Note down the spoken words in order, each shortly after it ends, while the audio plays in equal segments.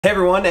Hey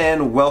everyone,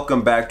 and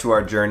welcome back to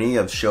our journey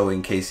of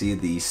showing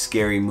Kacee the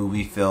scary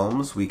movie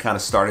films. We kind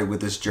of started with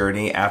this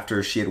journey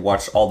after she had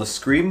watched all the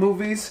Scream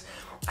movies.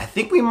 I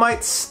think we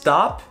might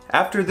stop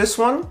after this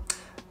one,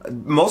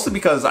 mostly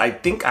because I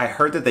think I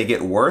heard that they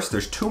get worse.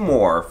 There's two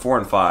more, 4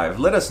 and 5.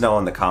 Let us know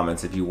in the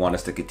comments if you want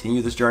us to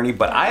continue this journey,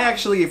 but I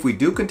actually, if we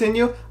do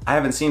continue, I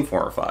haven't seen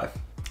 4 or 5.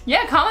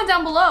 Yeah, comment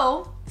down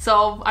below.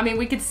 So, I mean,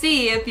 we could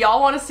see if y'all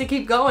want us to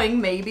keep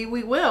going, maybe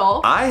we will.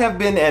 I have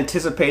been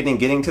anticipating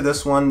getting to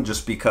this one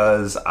just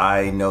because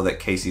I know that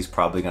Kacee's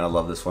probably gonna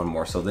love this one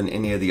more so than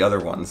any of the other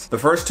ones. The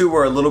first two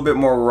were a little bit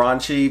more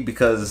raunchy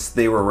because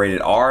they were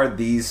rated R.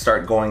 These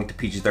start going to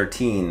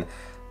PG-13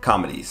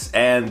 comedies.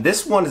 And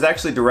this one is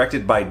actually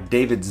directed by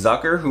David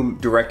Zucker, who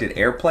directed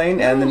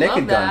Airplane and the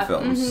Naked Gun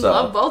films. So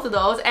love both of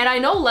those. And I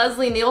know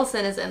Leslie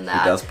Nielsen is in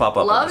that. He does pop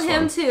up. Love in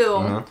him this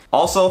one. too.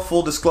 Also,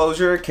 full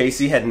disclosure,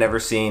 Kacee had never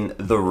seen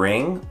The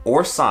Ring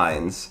or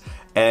Signs.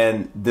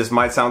 And this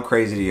might sound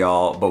crazy to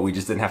y'all, but we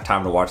just didn't have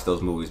time to watch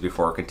those movies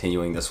before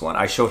continuing this one.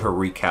 I showed her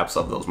recaps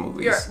of those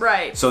movies. You're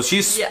right. So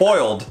she's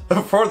spoiled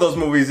for those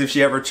movies if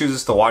she ever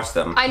chooses to watch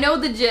them. I know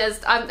the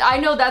gist. I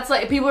know that's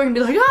like, people are gonna be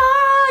like,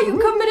 ah, you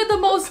committed the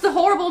most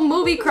horrible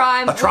movie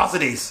crime.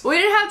 Atrocities. We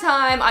didn't have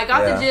time. I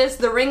got the gist.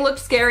 The Ring looked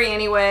scary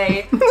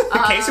anyway.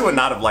 Kacee would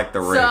not have liked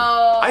The Ring.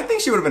 So I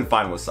think she would have been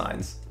fine with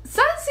Signs.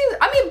 Signs seems,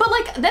 I mean, but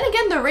like, then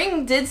again, The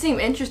Ring did seem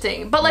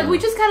interesting. But like, we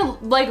just kind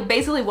of like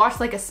basically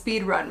watched like a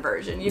speed run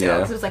version, you know?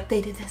 Because it was like,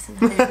 they did this and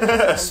then they did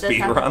this.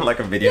 Speed run, like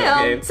a video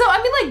game. So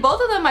I mean, like, both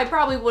of them I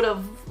probably would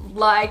have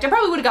liked. I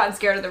probably would have gotten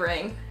scared of The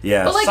Ring.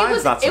 Yeah, but like,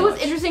 Signs not so it was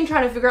much. interesting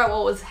trying to figure out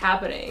what was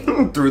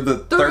happening. Through the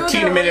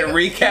 13-minute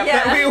recap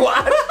that we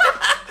watched.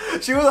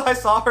 I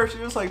saw her, she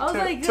was like,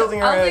 tilting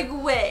her head. I was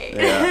like, wait.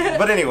 Yeah.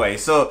 But anyway,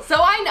 so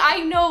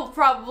I know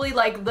probably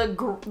like the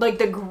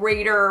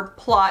greater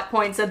plot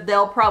points that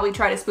they'll probably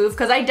try to spoof,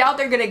 because I doubt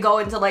they're gonna go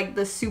into like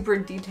the super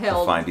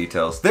detailed fine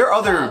details. There are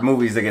other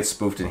movies that get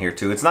spoofed in here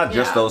too. It's not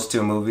just those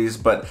two movies,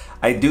 but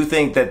I do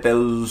think that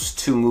those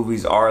two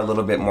movies are a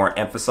little bit more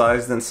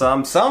emphasized than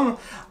some. Some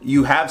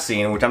you have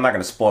seen, which I'm not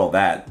gonna spoil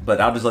that, but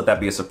I'll just let that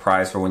be a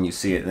surprise for when you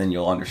see it, and then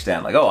you'll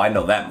understand, like, oh, I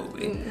know that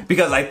movie.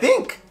 Because I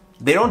think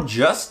they don't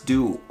just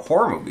do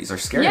horror movies or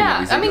scary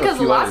movies. Yeah, I mean, because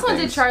the last one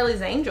did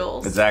Charlie's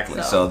Angels.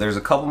 Exactly. So there's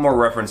a couple more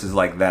references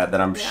like that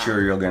I'm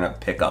sure you're gonna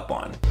pick up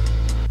on.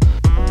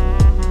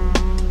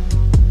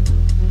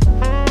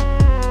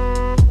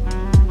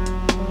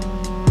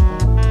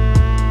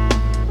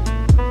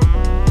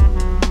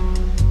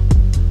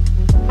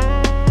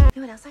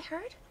 You know what else I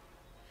heard?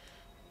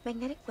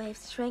 Magnetic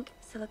waves shrink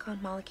silicone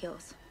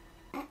molecules.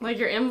 Like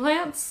your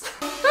implants?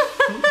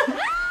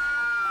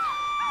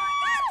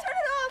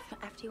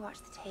 After you watch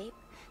the tape,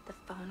 the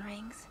phone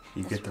rings.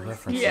 You get the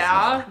reference.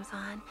 Yeah. Comes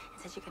on and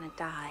says you're gonna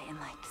die in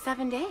like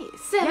 7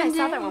 days. I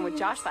saw that one with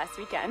Josh last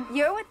weekend.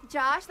 You're with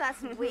Josh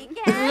last weekend?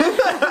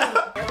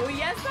 Oh,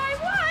 yes, I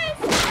was.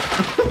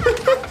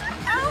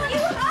 Oh,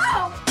 you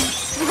oh!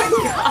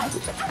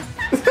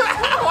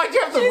 Why'd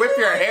you have to whip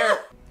your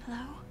hair?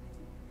 Hello?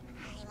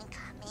 I'm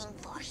coming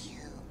for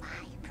you,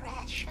 my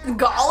precious.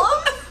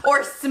 Gollum?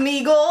 Or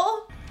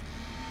Smeagol?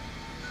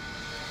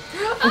 The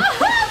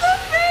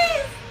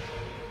face!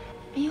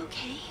 Are you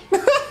okay?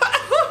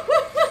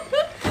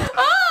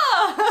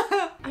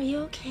 Are you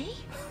okay?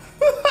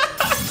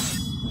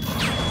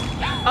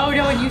 Oh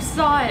no, and you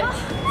saw it.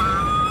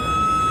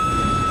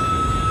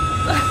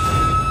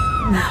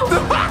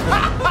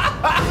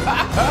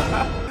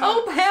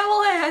 Oh,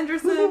 Pamela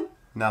Anderson.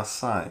 Now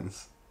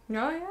Signs.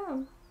 Oh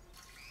yeah.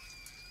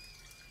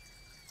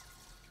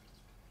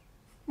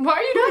 Why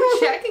are you not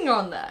checking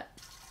on that?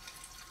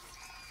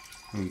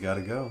 You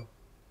gotta go.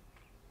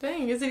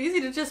 Dang, is it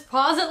easy to just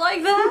pause it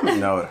like that?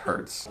 No, it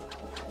hurts.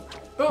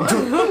 Tom,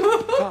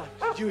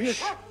 did you hear?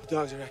 The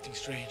dogs are acting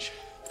strange.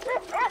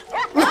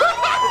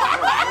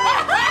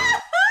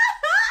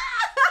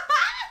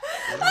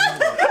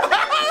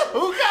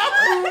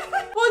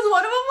 Was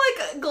one of them like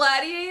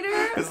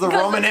Gladiator? It's the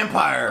Roman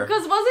Empire.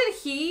 Because wasn't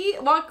he,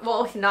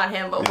 well, not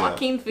him, but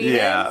Joaquin Phoenix?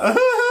 Yeah.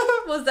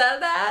 Was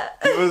that?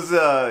 He was,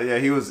 yeah,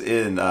 he was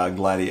in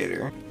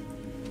Gladiator.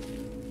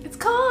 It's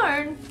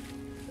Karn.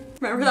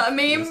 Remember that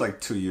meme? It's like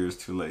 2 years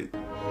too late.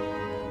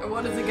 Or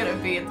what is it gonna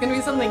be? It's gonna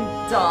be something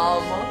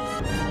dumb.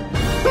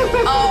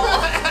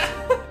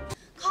 Oh.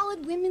 Call it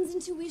Women's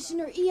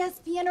Intuition or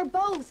ESPN or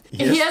both.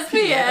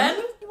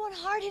 ESPN? You want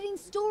hard-hitting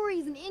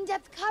stories and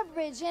in-depth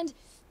coverage and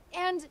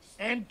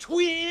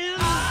twins.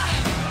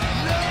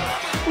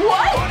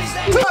 What?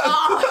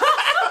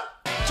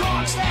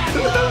 Dogs that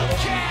love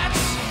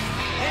cats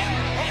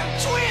and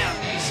twins.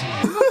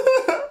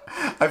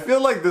 I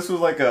feel like this was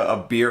like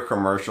a beer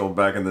commercial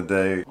back in the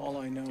day. All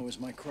I know is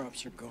my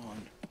crops are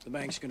gone. The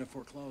bank's gonna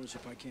foreclose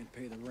if I can't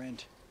pay the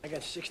rent. I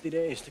got 60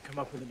 days to come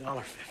up with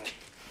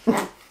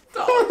 $1.50.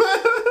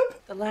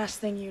 The last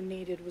thing you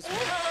needed was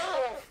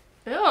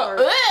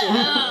Ew.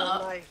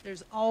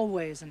 There's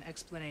always an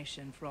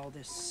explanation for all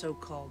this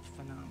so-called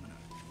phenomenon.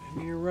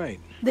 Maybe you're right.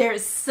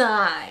 There's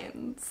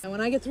signs. And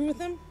when I get through with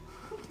them,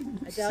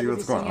 I doubt See you'll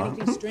what's be seeing going on.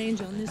 anything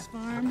strange on this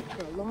farm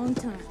for a long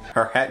time.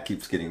 Her hat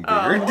keeps getting bigger.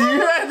 Oh. Do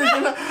you I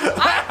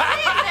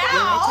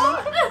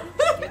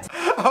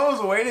I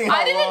was waiting.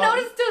 How didn't long?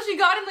 notice till she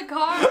got in the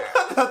car.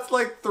 That's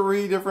like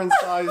 3 different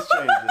size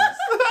changes.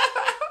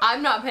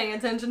 I'm not paying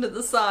attention to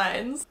the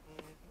signs.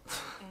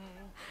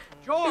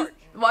 George!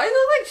 Why does it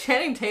look like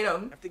Channing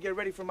Tatum? I have to get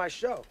ready for my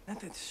show. Not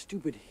that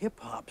stupid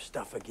hip-hop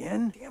stuff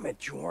again. Damn it,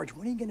 George.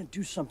 When are you gonna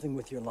do something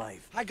with your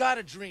life? I got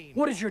a dream.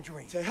 What is your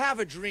dream? To have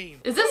a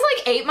dream. Is this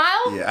like 8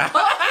 Mile? Yeah.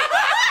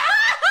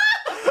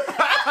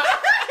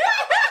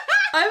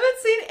 I haven't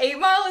seen 8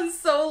 Mile in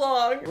so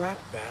long. Rap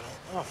battle.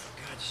 Oh, for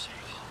God's sake.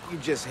 You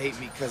just hate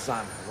me because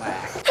I'm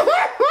black.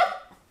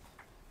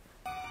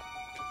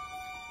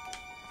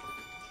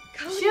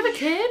 Does she have a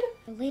kid?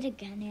 Late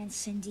again, Aunt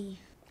Cindy.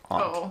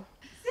 Oh.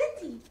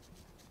 Cindy!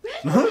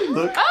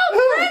 Look.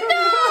 Oh, Brenda!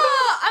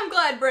 I'm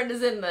glad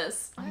Brenda's in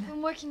this. I've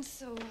been working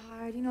so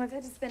hard. You know, I've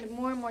had to spend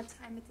more and more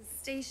time at the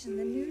station.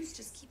 The news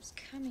just keeps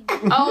coming.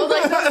 Oh,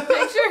 like those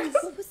pictures?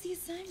 What was the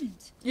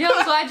assignment? Yeah,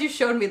 I'm glad you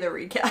showed me the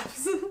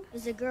recaps.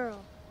 There's a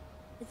girl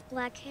with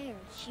black hair.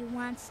 She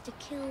wants to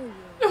kill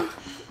you.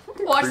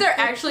 Watch there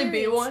actually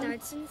be Period one.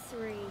 starts in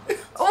 3.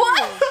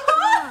 What? 1.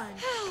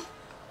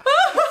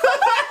 Oh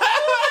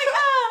my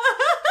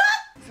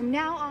god! From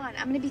now on,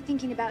 I'm gonna be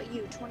thinking about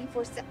you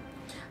 24/7.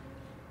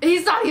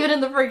 He's not even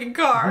in the freaking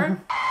car.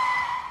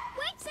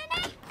 Wait,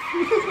 Cindy!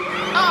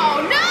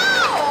 Oh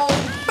no!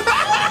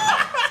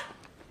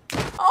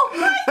 Oh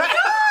my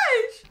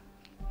gosh!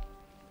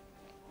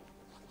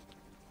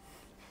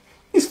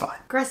 He's fine.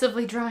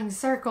 Aggressively drawing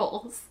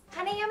circles.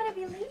 Honey, I'm gonna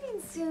be leaving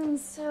soon,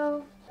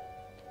 so...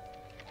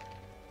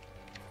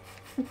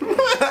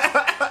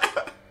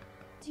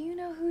 Do you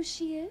know who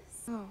she is?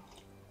 Oh.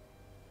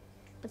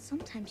 But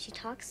sometimes she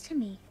talks to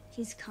me.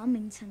 She's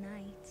coming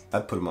tonight.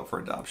 I'd put him up for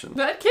adoption.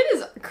 That kid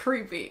is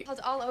creepy. Called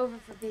all over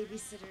for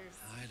babysitters.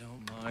 I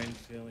don't mind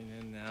filling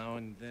in now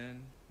and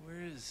then.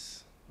 Where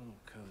is little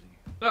Cody?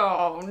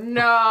 Oh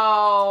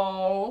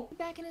no.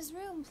 Back in his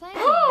room playing.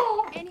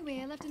 Anyway,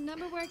 I left a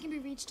number where it can be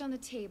reached on the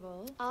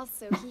table.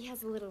 Also, he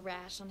has a little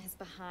rash on his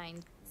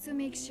behind, so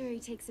make sure he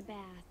takes a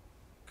bath.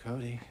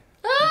 Cody.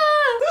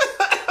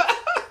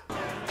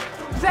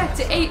 Back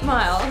to 8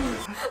 Mile.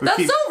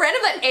 That's so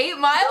random that 8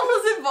 Mile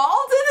was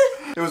involved in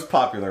it. It was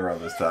popular around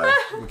this time.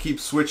 We keep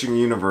switching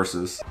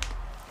universes.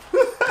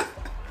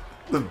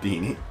 The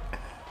beanie.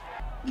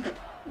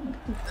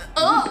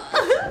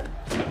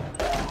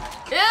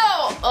 Ew!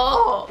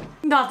 Oh,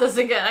 not this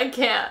again. I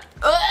can't.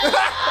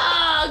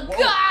 Oh God!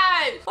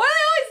 Why do they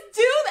always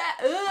do that?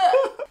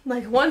 Ugh.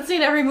 Like one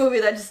scene every movie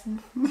that just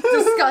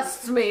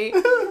disgusts me.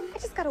 I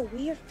just got a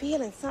weird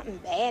feeling something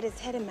bad is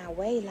heading my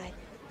way, like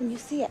when you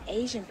see an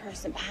Asian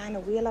person behind the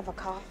wheel of a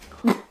car.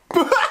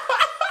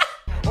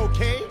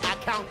 Okay, I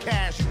count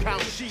cash, you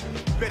count sheep.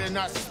 Better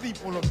not sleep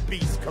on a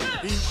beast,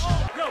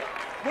 capiche? Yo,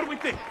 what do we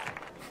think?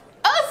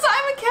 Oh,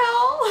 Simon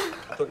Cowell!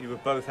 I thought you were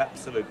both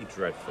absolutely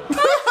dreadful.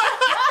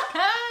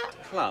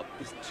 Club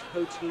is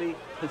totally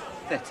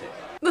pathetic.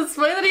 It's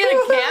funny that he had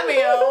a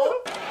cameo.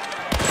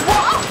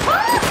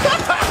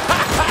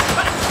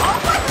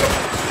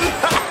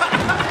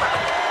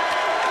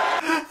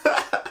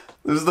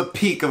 This is the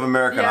peak of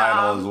American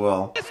Idol as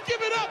well. Let's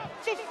give it up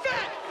for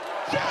Fat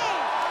Joe!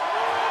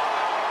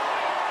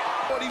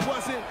 But he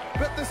wasn't.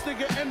 Bet this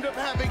nigga end up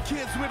having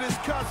kids with his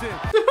cousin.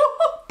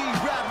 He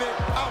rabbit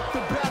out to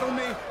battle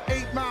me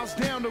 8 miles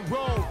down the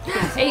road.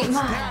 8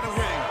 miles.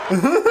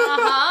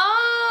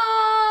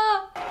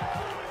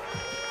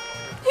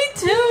 He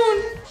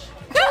tuned.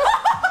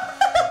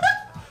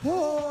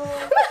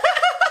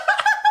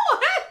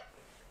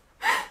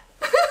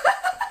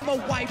 I'm a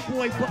white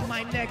boy, but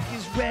my neck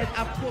is red.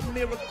 I put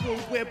Miracle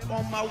Whip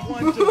on my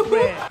Wonder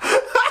Bread.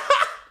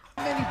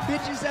 How many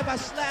bitches have I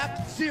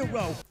slapped?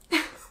 0.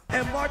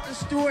 And Martha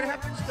Stewart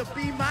happens to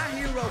be my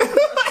hero.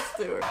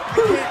 Stewart. I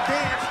can't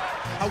dance.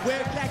 I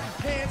wear khaki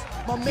pants.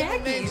 My middle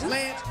name's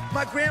Lance.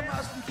 My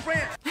grandma's from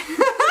France.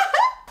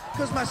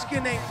 Cause my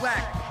skin ain't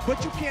black.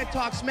 But you can't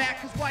talk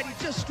smack cause Whitey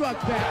just struck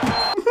back.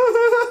 That's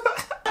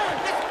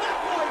my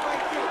boy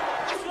right there.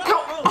 That's what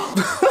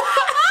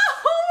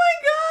Oh my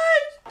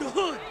gosh! The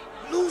hood.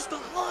 Lose the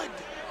hood.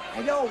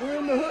 Hey, yo, we're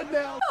in the hood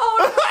now. Oh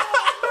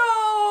no!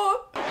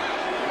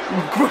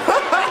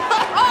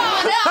 Oh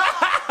no!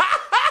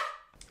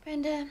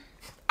 Brenda,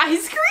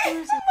 Ice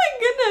cream? Oh my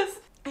goodness!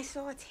 I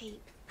saw a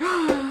tape.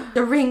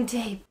 The ring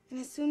tape. And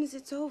as soon as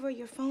it's over,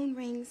 your phone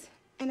rings.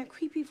 And a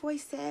creepy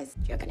voice says,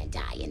 "You're gonna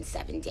die in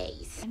 7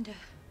 days." Brenda.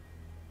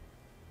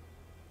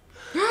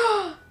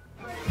 Oh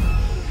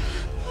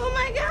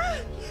my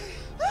God!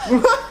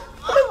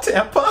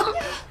 Tampon?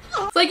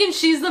 It's like in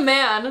She's the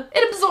Man.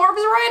 It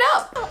absorbs right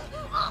up.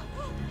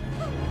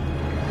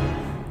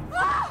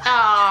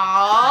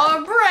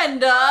 Aww,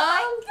 Brenda.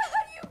 Oh my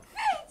God, you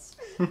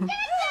bitch!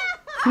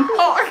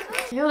 Oh,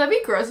 yo, that'd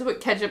be gross to put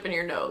ketchup in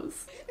your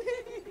nose.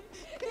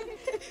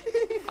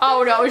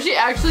 Oh no, is she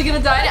actually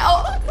gonna die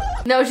now? Oh,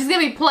 no, she's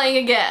gonna be playing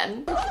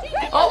again.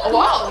 Oh,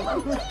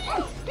 whoa. Brenda,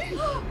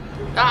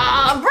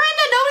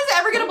 nobody's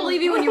ever gonna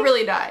believe you when you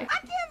really die. I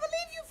can't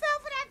believe you fell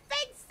for that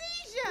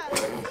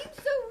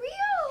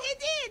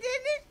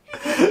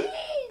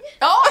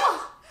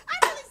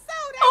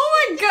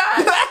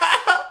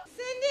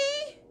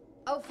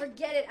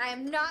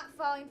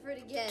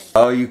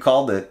Oh, you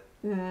called it.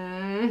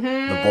 Mm-hmm.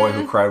 The boy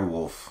who cried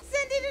wolf.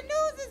 Cindy, the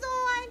news is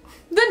on.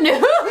 The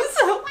news?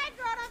 White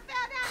girl done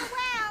fell down the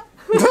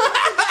well.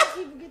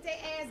 People get their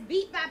ass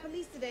beat by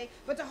police today,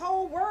 but the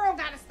whole world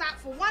gotta stop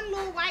for one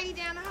little whitey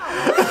down the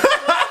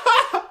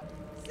hall.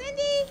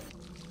 Cindy,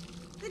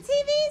 the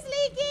TV's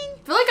leaking.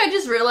 I feel like I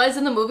just realized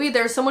in the movie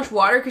there's so much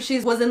water because she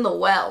was in the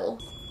well.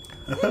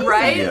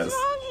 Right? Yes.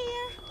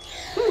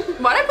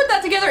 Why'd I put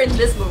that together in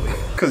this movie?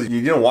 Because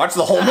you didn't watch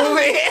the whole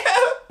movie.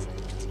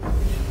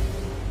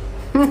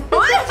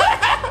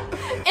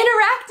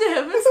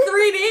 Interactive. It's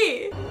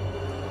 3D.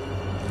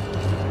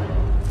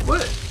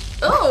 What?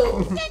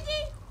 Oh.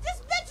 Cindy,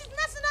 this bitch is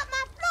messing up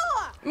my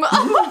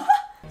floor.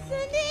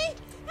 Cindy,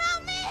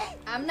 help me.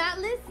 I'm not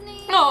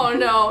listening. Oh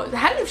no.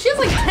 She has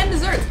like 10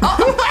 desserts. Oh.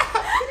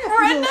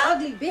 Brenda.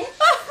 Ugly bitch.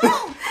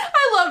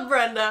 I love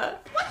Brenda.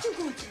 What you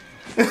gonna do?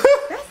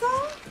 That's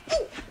all.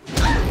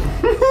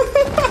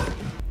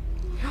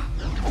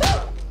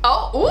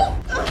 Oh, ooh.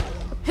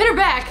 Hit her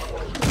back.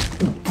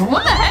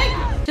 What the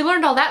heck? She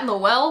learned all that in the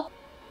well?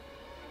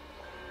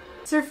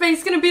 Is her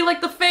face gonna be like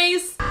the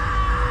face?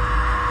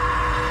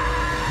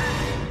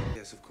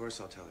 Yes, of course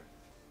I'll tell her.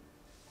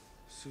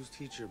 Sue's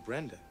teacher,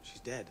 Brenda,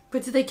 she's dead.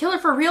 But did they kill her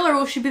for real or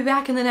will she be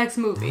back in the next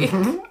movie?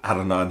 I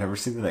don't know. I've never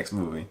seen the next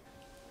movie.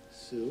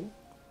 Sue?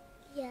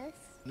 Yes.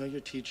 Know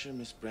your teacher,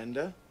 Miss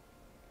Brenda?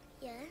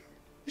 Yeah.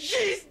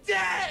 She's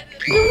dead!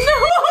 No!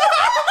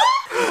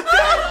 That's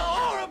a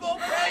horrible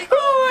break!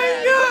 Oh my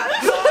god!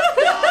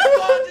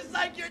 Dog, just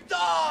like your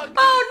dog!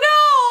 Oh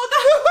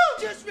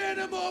no! Just ran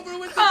him over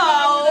with the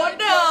Oh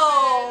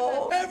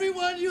no!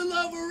 Everyone you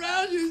love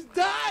around you's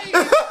dying!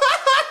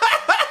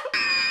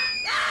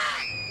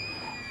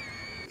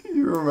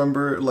 You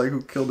remember like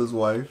who killed his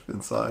wife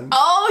inside?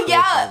 Oh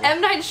yeah,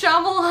 M. Night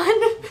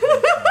Shyamalan.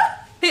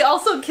 He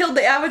also killed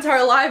the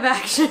Avatar live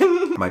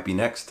action. Might be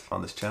next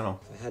on this channel.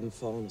 If I hadn't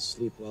fallen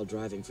asleep while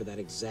driving for that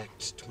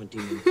exact 20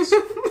 minutes.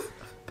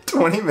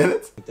 20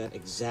 minutes? That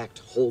exact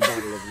whole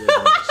bottle of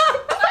Liverpool.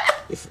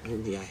 If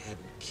only I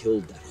hadn't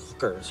killed that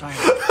hooker. So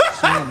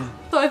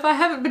if I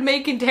haven't been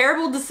making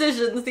terrible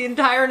decisions the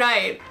entire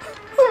night.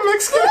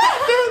 Mexican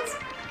dance.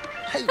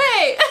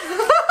 Hey!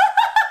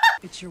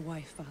 It's your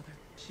wife, Father.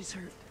 She's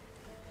hurt.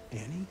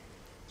 Annie?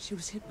 She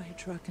was hit by a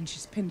truck and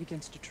she's pinned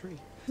against a tree.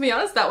 To be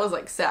honest, that was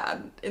like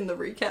sad in the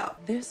recap.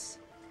 This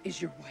is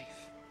your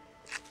wife.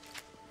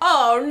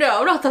 Oh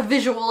no, not the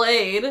visual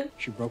aid.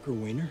 She broke her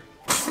wiener?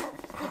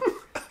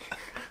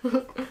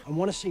 I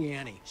want to see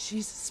Annie.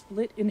 She's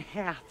split in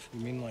half. You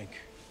mean like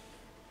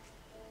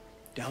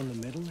down the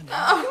middle? And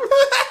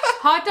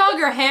Hot dog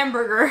or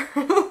hamburger?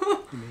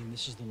 You mean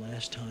this is the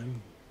last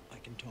time I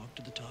can talk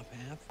to the top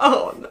half?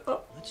 Oh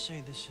no. Let's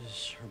say this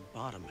is her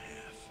bottom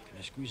half. Can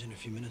I squeeze in a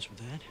few minutes with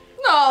that?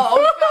 No,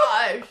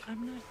 gosh.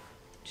 I'm not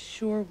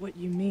sure what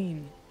you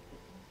mean.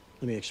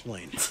 Let me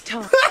explain.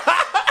 Tom.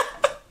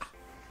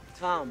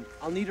 Tom,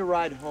 I'll need a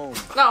ride home.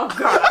 Oh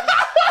god.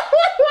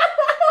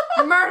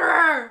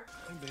 Murderer!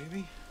 Hi,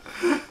 baby.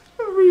 I'm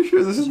pretty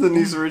sure this is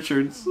Denise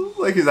Richards,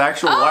 like his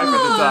actual wife at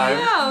the time.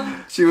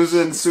 Yeah. She was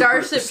in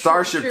Starship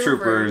Troopers.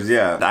 Troopers.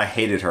 Yeah, I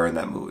hated her in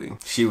that movie.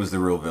 She was the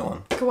real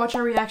villain. Could watch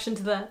our reaction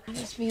to that.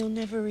 Promise me you'll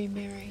never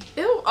remarry.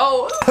 Ew.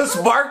 Oh.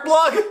 Spark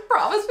plug.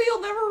 Promise me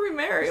you'll never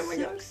remarry. Oh my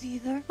god.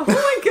 Either. Oh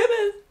my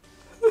goodness.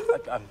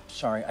 I'm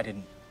sorry, I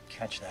didn't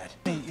catch that.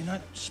 Hey, you're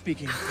not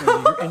speaking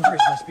clearly. Your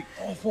injuries must be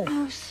awful.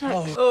 Oh,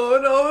 sorry. Oh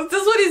no. Is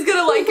this what he's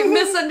gonna like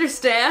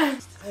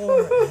misunderstand?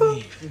 Poor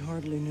Annie. We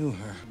hardly knew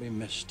her. We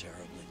missed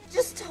terribly.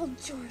 Just tell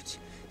George.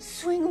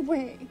 Swing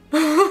away.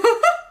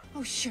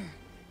 Oh, sure.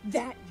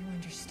 That you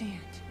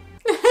understand.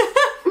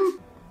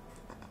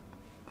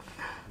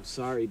 I'm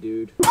sorry,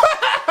 dude.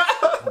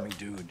 Call me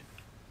dude.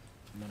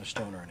 I'm not a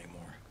stoner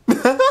anymore.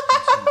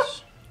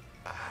 Since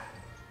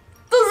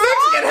The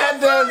Mexican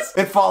head dance.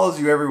 It follows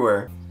you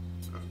everywhere.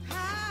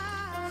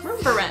 Room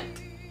for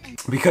rent.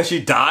 Because she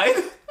died?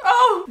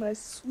 Oh. My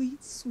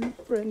sweet,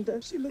 sweet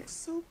Brenda. She looks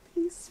so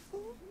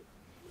peaceful.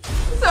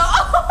 So.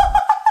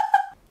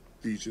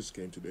 These just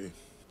came today.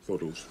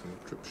 Photos from the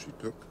trip she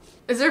took.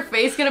 Is her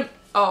face gonna?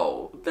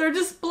 Oh, they're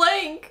just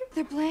blank.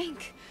 They're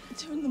blank.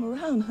 Turn them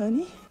around,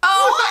 honey.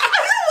 Oh, wait,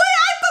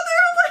 I thought they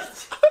were like.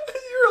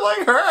 You're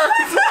like her.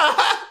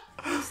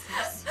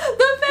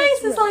 The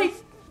face is like.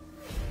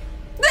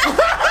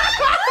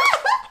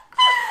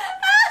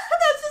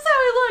 That's just how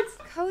he looks.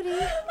 Cody,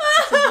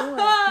 it's a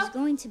boy. He's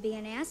going to be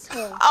an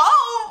asshole.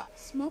 Oh.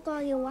 Smoke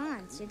all you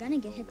want. You're gonna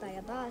get hit by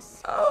a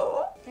bus.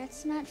 Oh.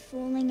 That's not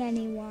fooling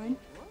anyone.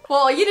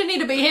 Well, you didn't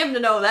need to be him to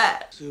know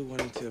that. Sue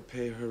wanted to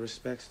pay her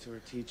respects to her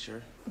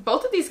teacher.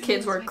 Both of these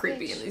kids were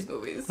creepy in these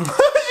movies. She's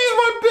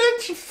my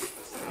bitch.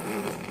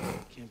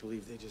 Can't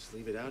believe they just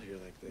leave it out here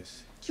like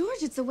this.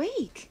 George, it's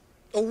awake.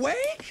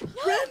 Awake?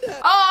 Brenda!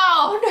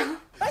 Oh no!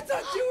 I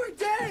thought you were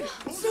dead!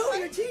 Sue,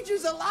 your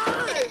teacher's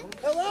alive!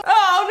 Hello?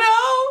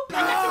 Oh no! I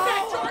got your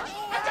back, George!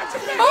 I got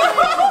your back!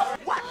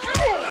 What?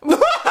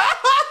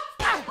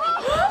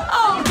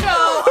 Oh no! Oh no,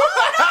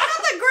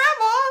 not the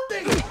grandma!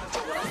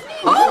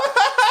 Oh!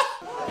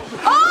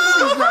 Oh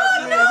no!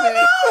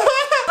 No!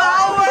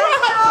 Oh my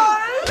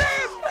god!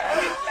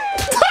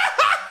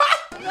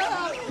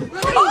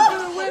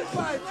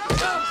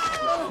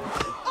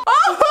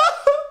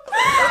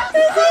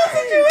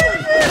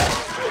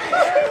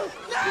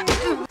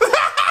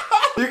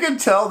 can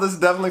tell, this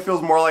definitely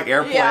feels more like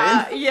Airplane.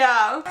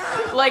 Yeah.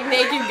 Like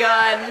Naked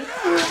Gun.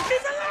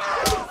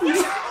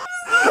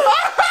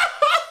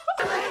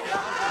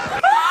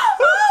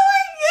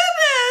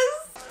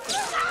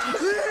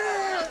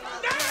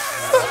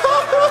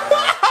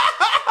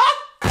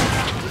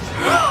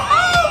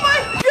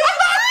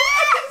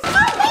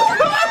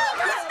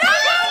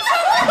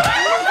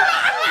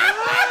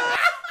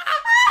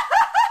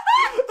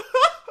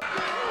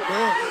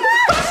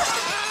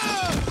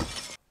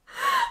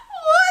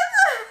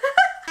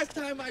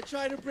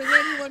 Try to bring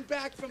anyone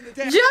back from the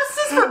dead.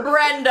 Justice for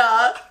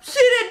Brenda. She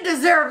didn't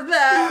deserve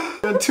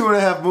that.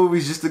 2.5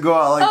 movies just to go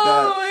out like that.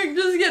 Oh,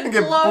 just get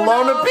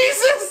blown to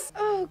pieces.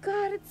 Oh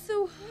God, it's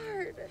so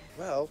hard.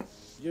 Well,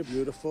 you're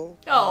beautiful.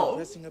 Oh.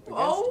 Pressing up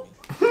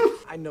against me.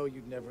 I know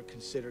you'd never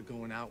consider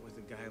going out with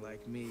a guy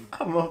like me. I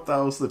don't know if that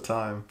was the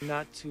time.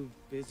 Not too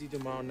busy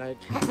tomorrow night.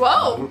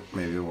 Whoa.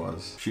 Maybe it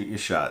was. Shoot your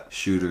shot.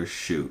 Shoot or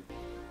shoot.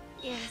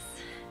 Yes.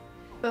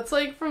 That's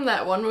like from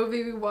that one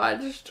movie we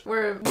watched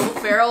where Will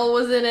Ferrell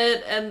was in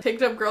it and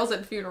picked up girls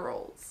at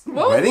funerals.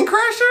 Wedding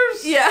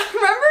Crashers? Yeah, remember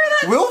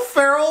that? Will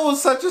Ferrell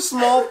was such a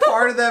small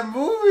part of that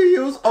movie.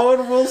 It was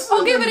Owen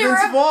Wilson Okay, and but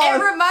Vince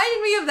Vaughn. it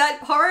reminded me of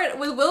that part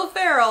with Will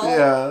Ferrell.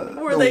 Yeah,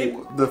 Where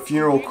the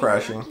funeral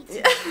crashing.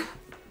 Yeah.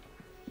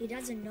 He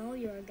doesn't know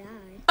you're a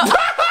guy.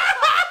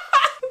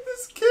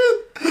 This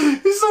kid,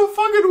 he's so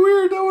fucking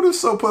weird. I would have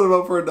so put him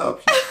up for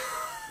adoption.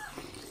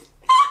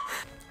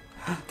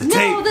 The tape.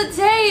 No, the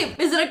tape!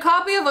 Is it a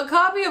copy of a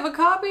copy of a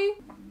copy?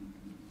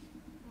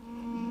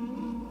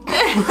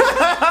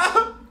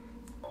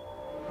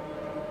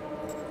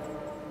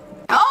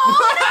 Oh no!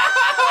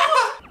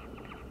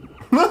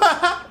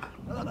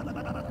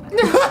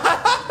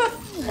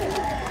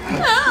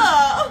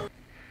 Oh.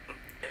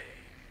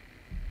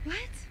 What?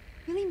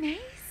 Really, Mace?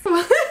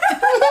 Oh,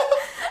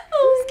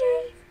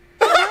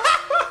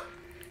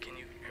 Can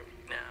you hear me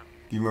now?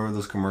 Do you remember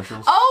those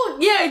commercials? Oh,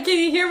 yeah, can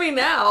you hear me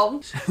now?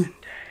 7 days.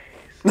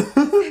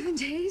 7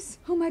 days?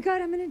 Oh my God,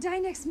 I'm gonna die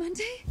next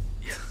Monday?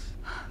 Yes.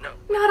 No.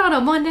 Not on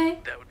a Monday.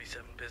 That would be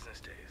 7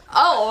 business days.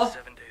 Oh.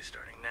 7 days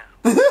starting now.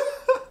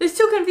 It's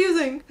too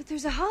confusing. But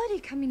there's a holiday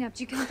coming up.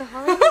 Do you count the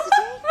holidays a day?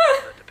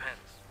 That depends.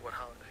 What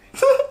holiday?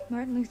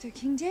 Martin Luther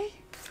King Day?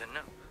 Then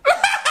no.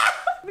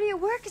 Everybody at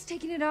work is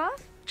taking it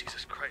off.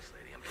 Jesus Christ,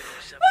 lady, I'm giving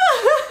you 7 days.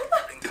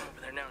 I can come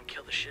over there now and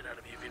kill the shit out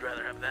of you if you'd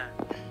rather have that.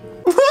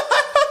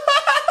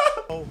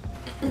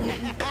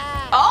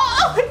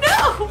 Oh,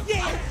 no!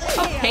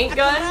 A paint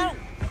gun?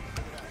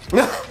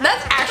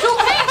 That's actual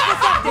paint!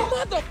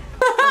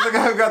 The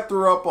guy who got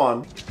threw up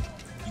on.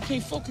 You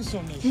can't focus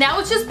on me. Now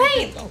it's just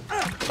paint.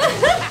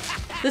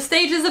 The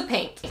stage is of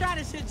paint. Try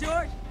this shit,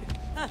 George.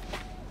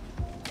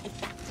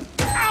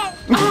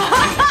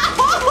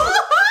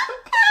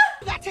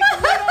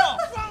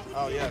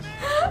 Oh, yes.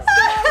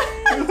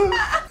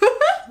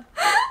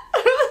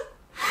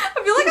 I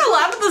feel like I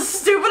laughed at the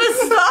stupidest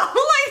stuff.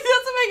 Like, it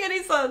doesn't make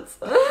any sense.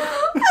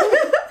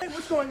 Hey,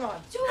 what's going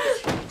on?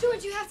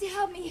 George, you have to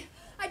help me.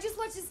 I just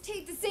watched this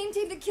tape, the same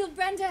tape that killed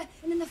Brenda,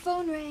 and then the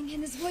phone rang,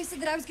 and this voice said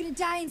that I was gonna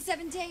die in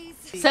 7 days.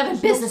 7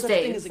 business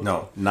days.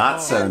 No,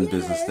 not 7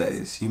 business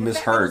days. You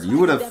misheard. You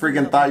would have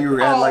freaking thought you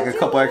had like a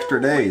couple extra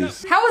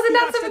days. How is it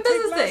not 7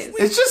 business days?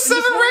 It's just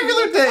 7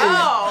 regular days.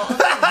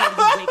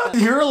 Oh.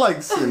 You're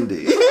like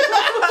Cindy.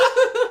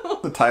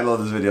 The title of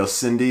this video,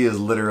 Cindy, is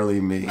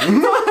literally me. Who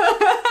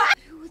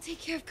will take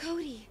care of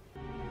Cody?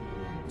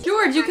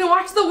 George, you can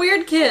watch The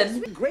Weird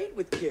Kid. Great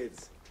with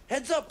kids.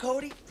 Heads up,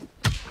 Cody.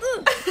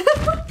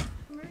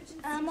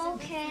 I'm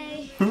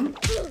okay. Oh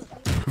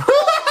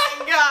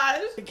my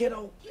gosh.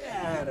 Kiddo.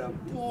 Atta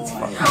boy.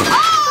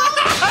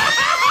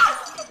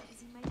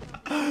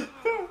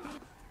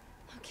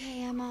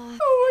 Okay, I'm off.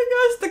 Oh my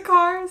gosh, the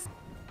cars.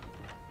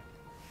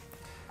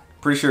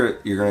 Pretty sure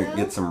you're gonna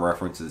get some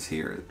references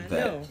here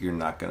that you're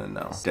not gonna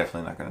know.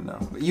 Definitely not gonna know.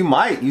 But you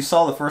might. You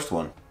saw the first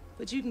one.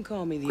 But you can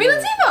call me the Queen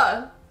old-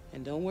 Latifah.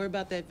 And don't worry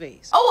about that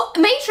vase. Oh,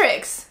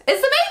 Matrix. It's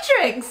the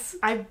Matrix.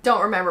 I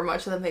don't remember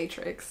much of the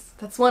Matrix.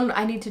 That's one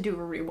I need to do a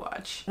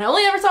rewatch. And I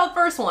only ever saw the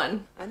first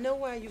one. I know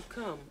why you've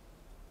come.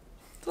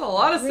 It's a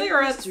lot of Great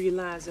cigarettes. mystery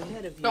lies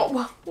ahead of you.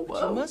 Oh, But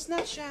whoa. you must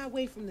not shy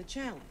away from the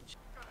challenge.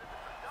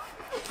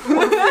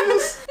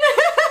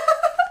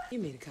 You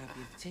made a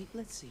copy of the tape.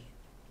 Let's see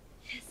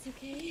it. Yes,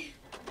 okay.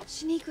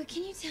 Shaniqua,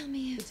 can you tell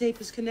me The tape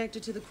is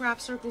connected to the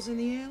crop circles in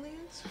the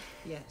aliens?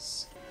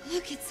 Yes.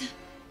 Look, it's a...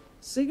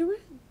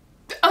 Cigarette?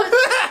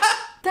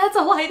 That's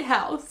a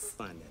lighthouse.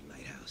 Find that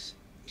lighthouse.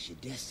 It's your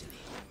destiny.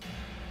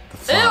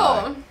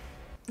 Ew.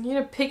 You need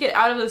to pick it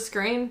out of the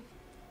screen.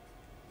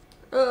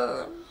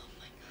 Ugh.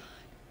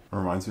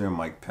 Reminds me of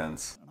Mike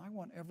Pence. And I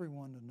want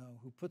everyone to know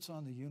who puts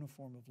on the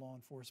uniform of law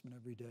enforcement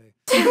every day.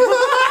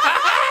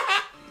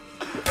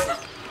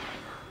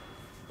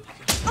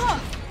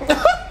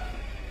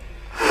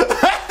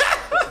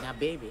 Now,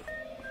 baby.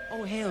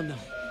 Oh, hell no.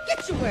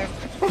 Get your ass.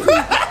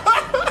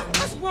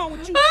 What's wrong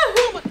with you?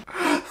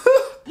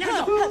 Let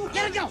it go.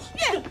 Let it go.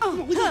 Yeah.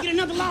 We're gonna get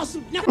another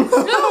lawsuit. No.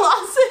 Another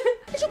lawsuit?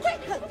 Get your quick.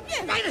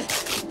 Yeah, right.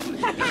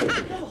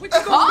 What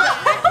you gonna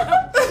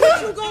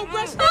What you gonna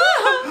brush?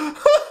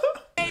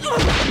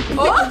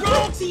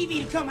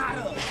 TV to come out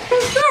of?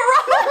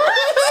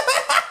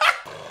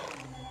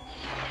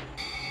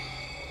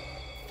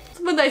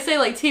 When they say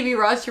like TV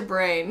rots your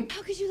brain.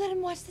 How could you let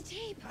him watch the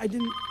tape? I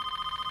didn't.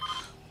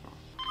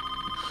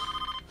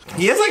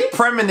 He has like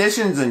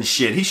premonitions and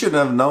shit. He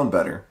shouldn't have known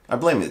better. I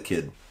blame the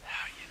kid.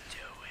 How you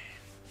doing?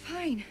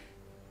 Fine.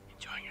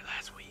 Enjoying your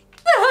last week?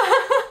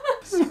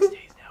 6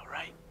 days now,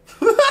 right?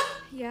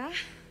 Yeah?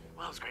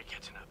 Well, it's great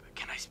catching up.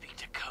 Can I speak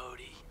to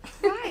Cody?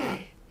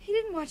 Why? He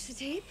didn't watch the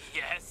tape.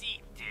 Yes,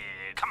 he did.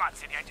 Come on,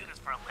 Cindy, I do this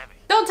for a living.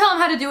 Don't tell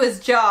him how to do his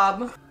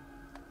job.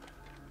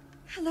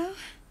 Hello?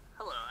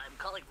 Hello, I'm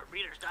calling from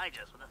Reader's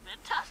Digest with a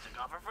fantastic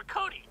offer for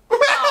Cody.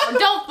 Oh,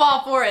 don't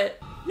fall for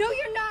it. No,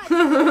 you're not.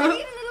 I need a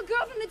little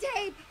girl from the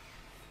tape.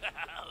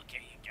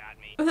 Okay, you got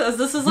me.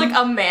 This is like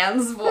a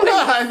man's voice.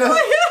 I know.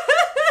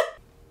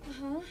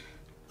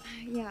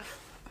 Yeah.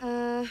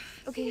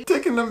 Okay.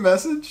 Taking the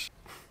message.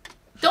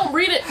 Don't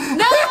read it.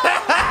 No!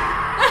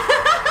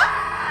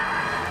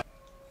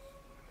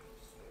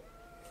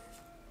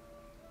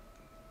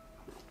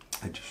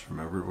 I just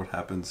remembered what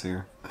happens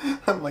here.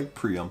 I'm like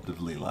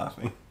preemptively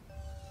laughing.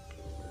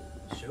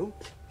 So?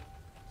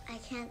 I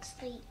can't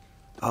sleep.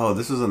 Oh,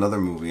 this was another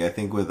movie, I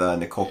think with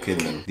Nicole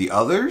Kidman. The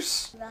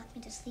Others? You rock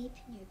me to sleep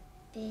in your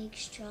big,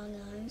 strong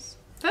arms.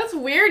 That's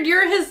weird.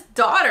 You're his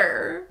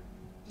daughter.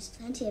 There's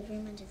plenty of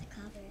room under the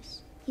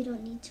covers. You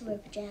don't need to wear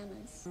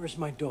pajamas. Where's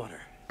my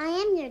daughter? I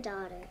am your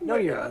daughter. No,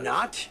 you're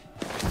not.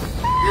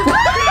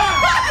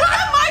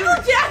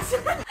 Michael Jackson.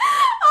 I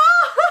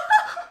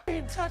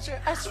didn't touch her,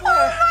 I swear.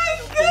 Oh my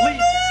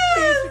Please,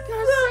 goodness. for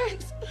God's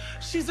sakes.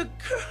 She's a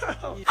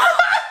girl.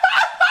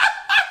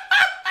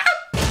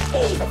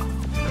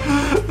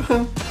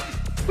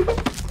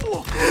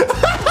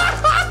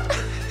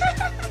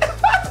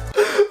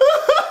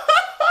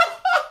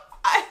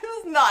 I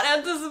was not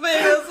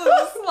anticipating this in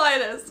the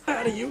slightest.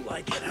 How do you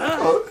like it, huh?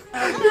 Oh,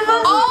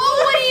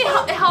 when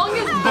he hung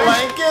his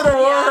Blanket or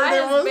whatever it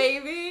his was?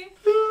 baby.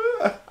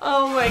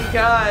 Oh my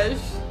gosh.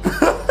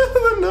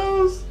 The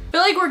nose. I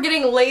feel like we're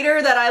getting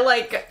later that I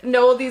like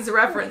know these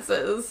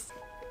references.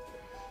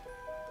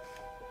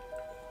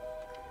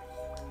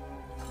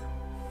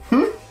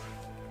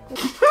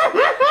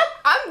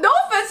 I'm no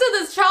offense to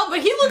this child,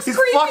 but he looks He's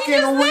creepy. fucking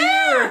just weird.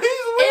 there.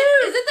 He's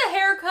weird. Is it the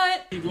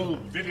haircut? Evil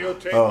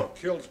videotape Oh.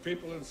 kills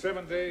people in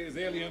 7 days.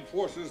 Alien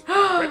forces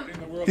threatening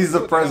the world. He's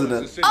the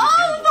president.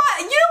 Oh my!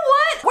 You know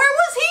what? Where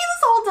was he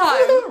this whole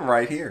time?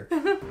 Right here.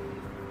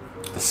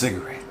 The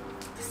cigarette.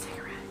 The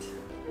cigarette.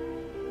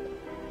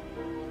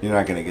 You're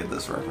not gonna get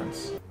this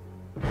reference.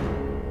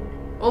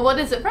 Well, what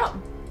is it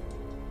from?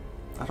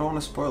 I don't want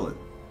to spoil it.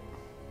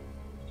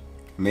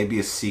 Maybe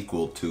a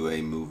sequel to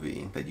a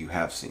movie that you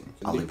have seen.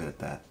 I'll leave it at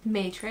that.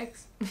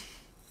 Matrix.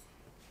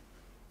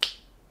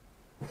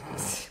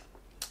 It's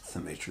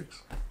the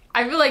Matrix.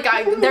 I feel like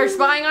they're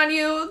spying on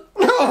you.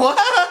 What?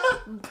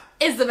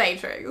 It's the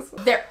Matrix.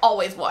 They're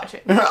always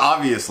watching.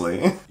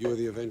 Obviously. You are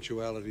the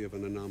eventuality of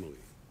an anomaly.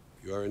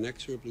 You are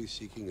inexorably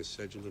seeking a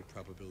sedulant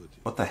probability.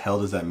 What the hell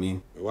does that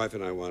mean? My wife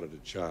and I wanted a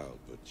child,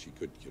 but she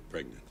couldn't get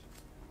pregnant.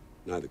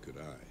 Neither could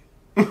I.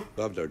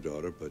 Loved our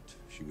daughter, but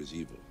she was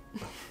evil.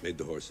 Made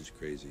the horses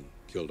crazy,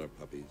 killed our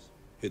puppies,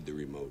 hid the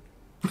remote.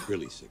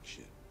 Really sick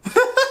shit.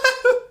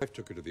 I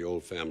took her to the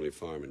old family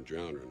farm and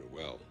drowned her in a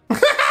well.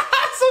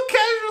 So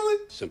casually.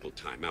 Simple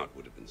timeout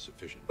would have been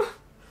sufficient.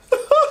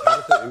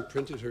 Latifah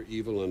imprinted her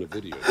evil on a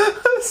video.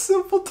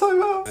 Simple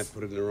timeout. I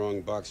put it in the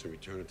wrong box and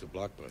returned it to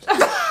Blockbuster.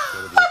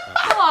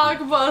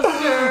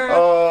 Blockbuster.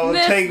 Oh,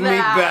 Missed take me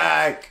that.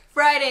 back.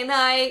 Friday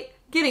night,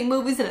 getting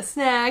movies and a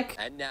snack.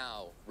 And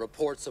now,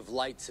 reports of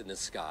lights in the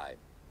sky.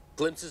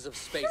 Glimpses of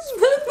space.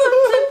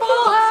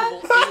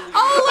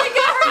 Oh my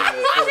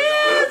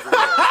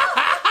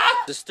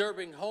god,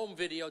 Disturbing home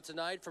video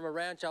tonight from a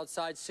ranch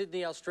outside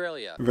Sydney,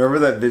 Australia. Remember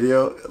that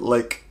video,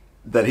 like,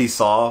 that he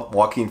saw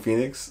Joaquin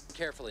Phoenix?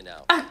 Carefully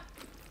now.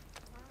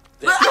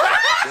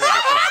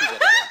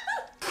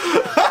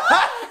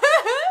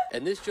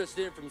 And this just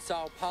in from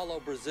Sao Paulo,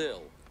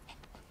 Brazil.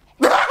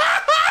 Let's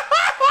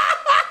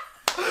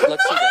see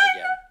that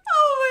again.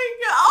 Oh my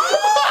god.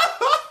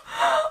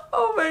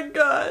 Oh my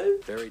god.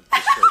 Very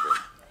disturbing.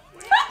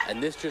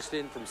 And this just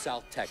in from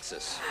South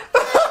Texas.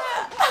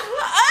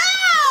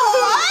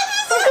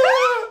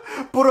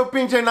 Puro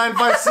pinche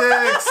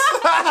 956.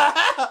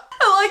 I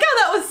like how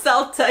that was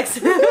South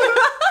Texas.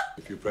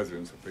 A few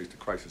presidents have faced a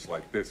crisis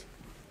like this.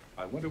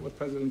 I wonder what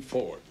President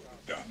Ford would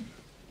have done.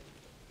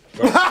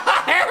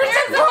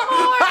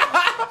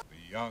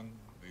 The young,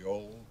 the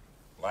old,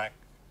 black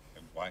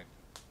and white,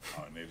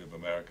 our Native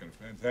American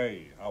friends.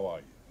 Hey, how are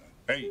you?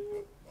 Hey.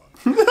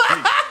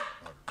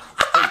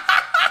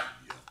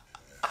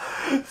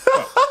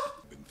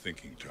 Been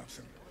thinking,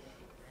 Johnson.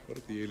 What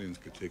if the aliens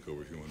could take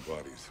over human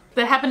bodies?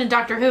 That happened in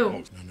Doctor Who.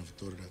 I never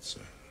thought of that, sir.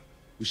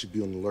 We should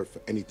be on alert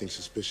for anything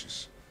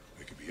suspicious.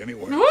 They could be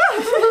anywhere.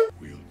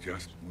 We'll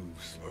just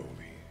move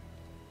slowly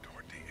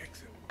toward the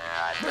exit.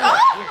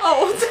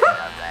 Oh!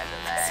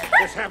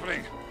 What's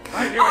happening?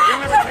 I hear it. You'll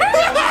never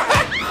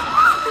take me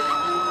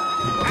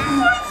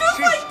alive.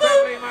 She's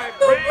spilling my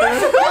brain.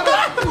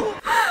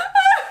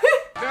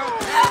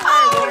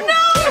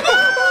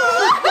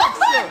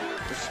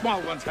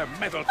 ones have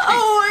metal teeth.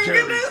 Oh my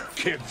Dirty goodness.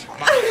 kids.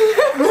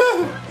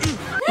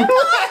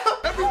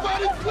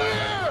 Everybody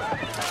clear!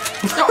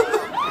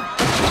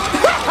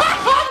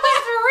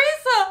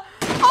 Teresa!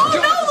 Oh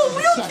no, the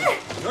wheelchair!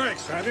 You're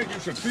excited. You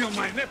should feel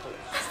my nipples.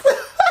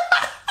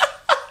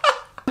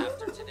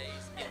 After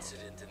today's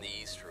incident in the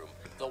East Room,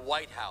 the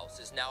White House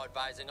is now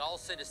advising all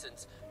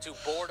citizens to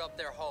board up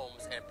their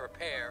homes and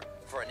prepare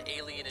for an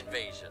alien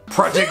invasion.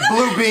 Project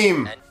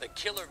Bluebeam! And the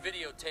killer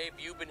videotape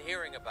you've been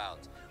hearing about.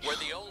 We're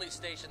the only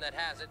station that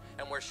has it,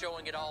 and we're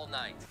showing it all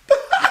night.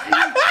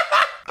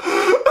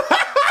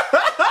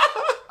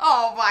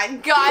 Oh my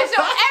gosh,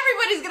 so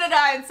everybody's gonna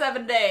die in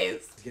 7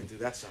 days. Get through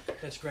that sucker.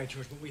 That's great,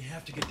 George, but we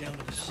have to get down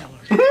to the cellar.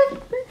 She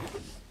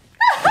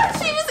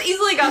just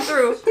easily got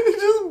through. He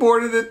just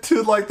boarded it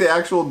to like the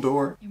actual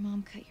door. Your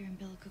mom cut your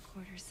umbilical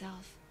cord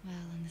herself. Well,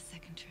 on the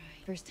second try.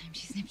 First time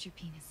she snipped your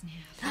penis in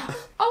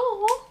half.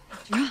 Oh.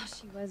 After all,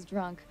 she was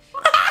drunk. She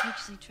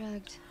actually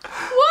drugged.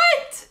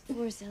 What? We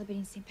were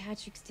celebrating St.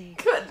 Patrick's Day.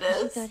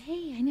 Goodness. She thought,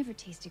 hey, I never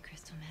tasted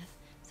crystal meth.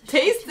 So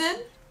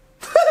Tasted?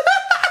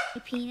 The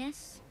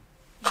penis?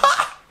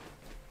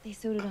 they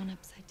sewed it on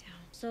upside down.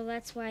 So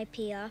that's why I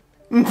pee up.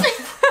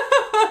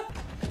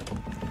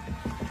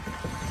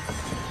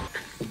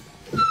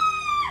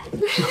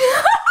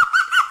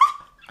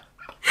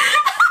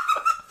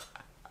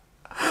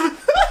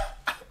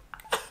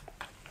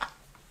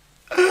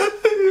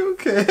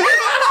 Okay.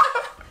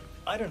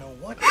 I don't know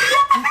what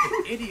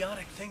stupid,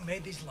 idiotic thing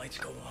made these lights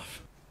go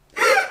off.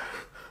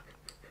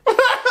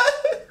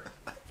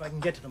 If I can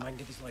get to them, I can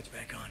get these lights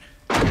back on.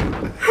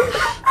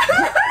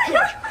 George,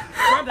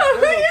 grab that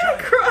railroad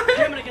tie.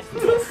 Jam it against the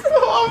door.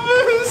 I'm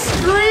gonna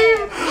scream.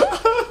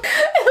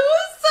 It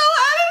was so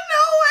out of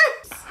nowhere.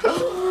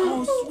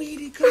 Oh,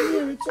 sweetie, come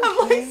here. It's I'm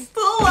like okay.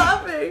 still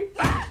laughing.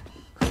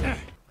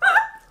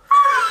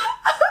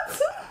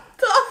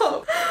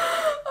 Stop.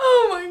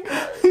 Oh my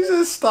god. He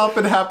said stop,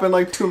 it happened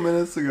like 2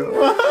 minutes ago.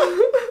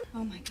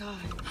 Oh my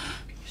god.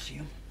 You see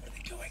them? What are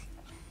they doing?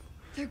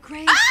 They're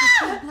grayish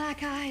with big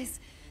black eyes.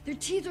 Their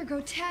teeth are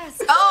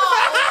grotesque.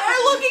 Oh,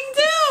 they're looking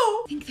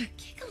too. I think they're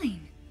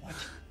giggling.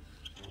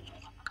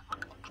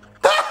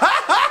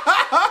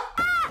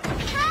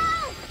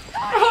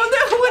 Oh,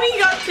 no, when he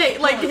got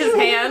like his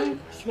hand.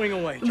 Swing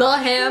away. The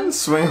hand.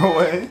 Swing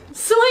away.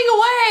 Swing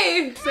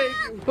away.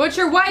 What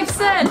your wife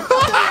said.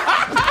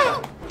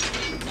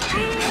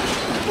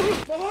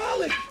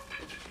 Mahalik!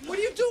 What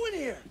are you doing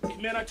here?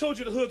 Man, I told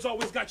you the hood's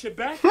always got your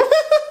back.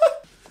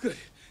 Good.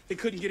 They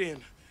couldn't get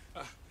in.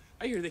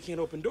 I hear they can't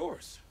open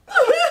doors.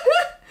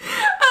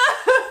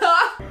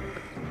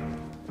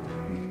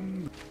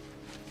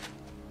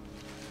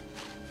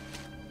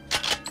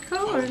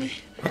 Come on. He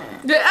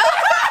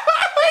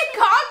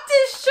cocked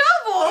his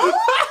shovel.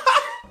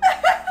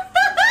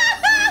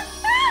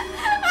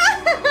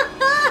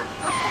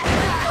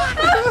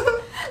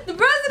 The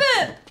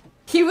president.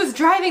 He was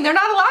driving. They're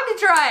not allowed to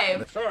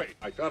drive. Sorry,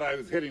 I thought I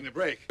was hitting the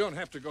brake. Don't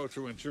have to go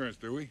through insurance,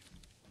 do we?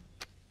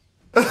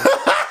 40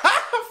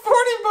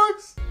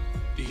 bucks.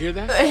 Do you hear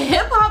that?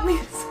 Hip hop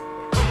music.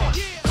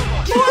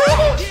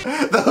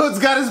 The hood's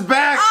got his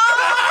back.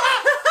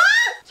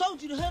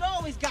 Told you the hood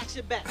always got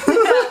your back.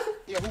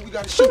 Yeah, who we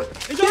gotta shoot?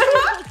 And you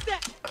don't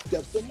step.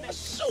 That's for my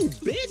shoe,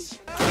 bitch.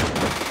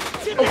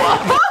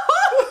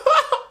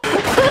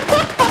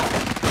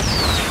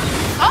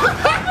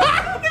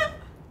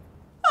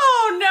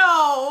 Oh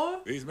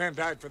no. These men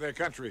died for their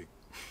country.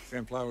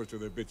 Send flowers to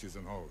their bitches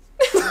and hoes.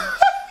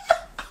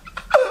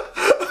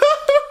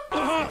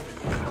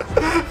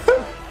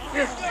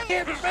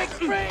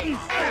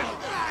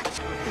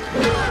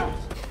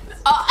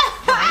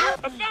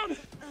 I found it.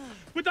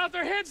 Without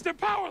their heads, they're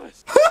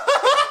powerless.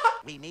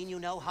 We mean you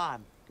no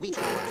harm. We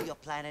traveled to your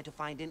planet to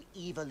find an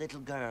evil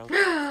little girl.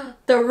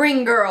 The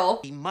ring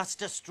girl. We must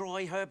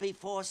destroy her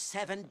before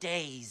 7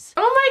 days.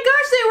 Oh my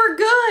gosh, they were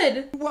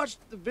good. You watched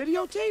the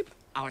videotape?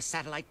 Our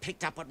satellite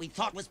picked up what we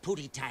thought was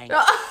Pootie Tang.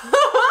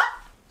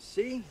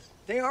 See?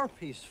 They are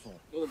peaceful.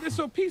 Well, if they're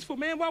so peaceful,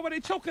 man, why were they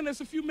choking us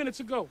a few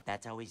minutes ago?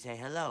 That's how we say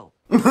hello.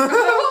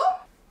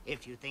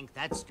 If you think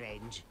that's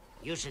strange,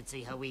 you should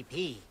see how we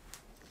pee.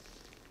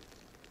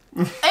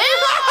 Ew!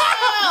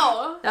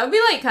 That would be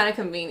like kind of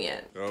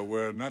convenient. So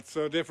we're not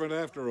so different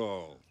after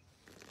all.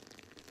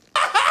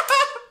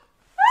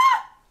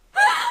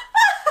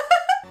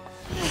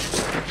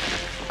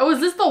 Oh, is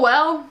this the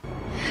well?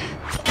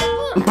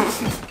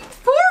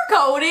 Poor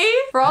Cody!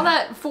 For all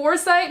that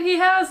foresight he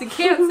has, he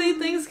can't see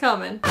things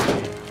coming.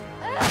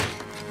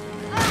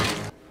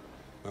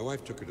 My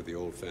wife took her to the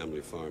old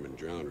family farm and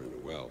drowned her in a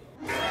well.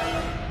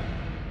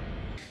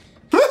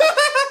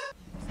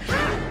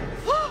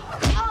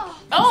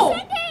 Oh!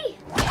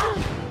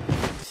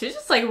 She's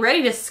just like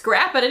ready to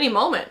scrap at any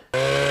moment.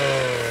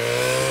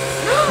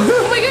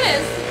 Oh my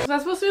goodness! Is that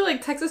supposed to be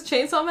like Texas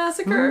Chainsaw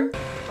Massacre?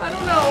 I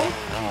don't know.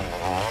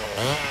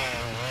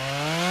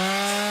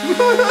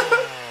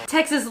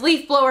 Texas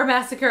Leaf Blower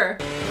Massacre.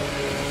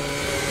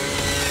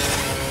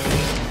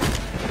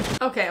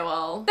 Okay,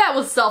 well, that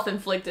was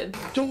self-inflicted.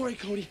 Don't worry,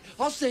 Cody.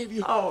 I'll save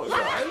you. Oh,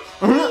 gosh.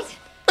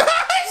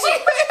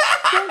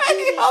 Don't do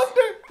hugged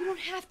her. You don't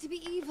have to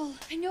be evil.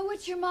 I know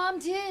what your mom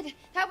did.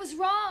 That was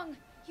wrong.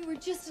 You were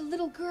just a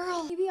little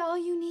girl. Maybe all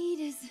you need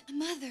is a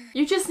mother.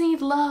 You just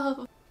need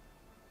love.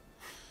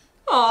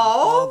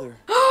 Oh.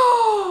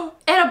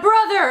 And a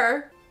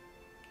brother.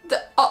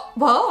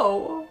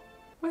 Whoa.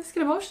 Why is it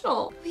get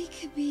emotional? We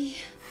could be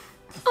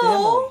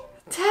Oh,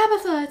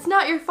 Tabitha, it's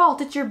not your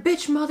fault. It's your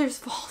bitch mother's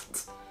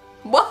fault.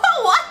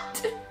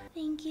 What?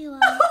 Thank you,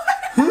 love.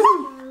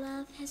 Your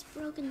love has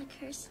broken the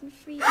curse and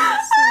freed my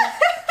soul.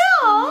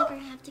 I'll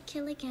never have to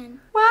kill again.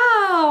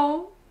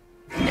 Wow.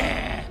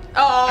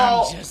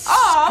 Oh,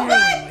 what?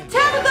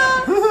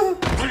 Tabitha!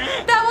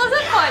 That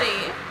wasn't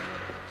funny.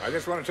 I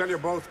just want to tell you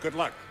both good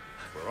luck.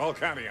 We're all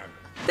counting on you.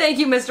 Thank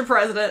you, Mr.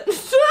 President. We're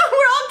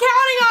all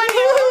counting on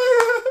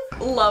you.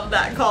 Love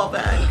that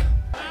callback.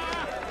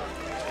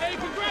 Hey,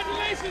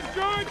 congratulations,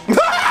 George! Brenda!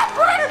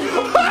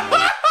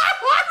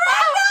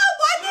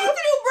 Why did you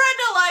do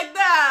Brenda like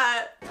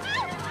that?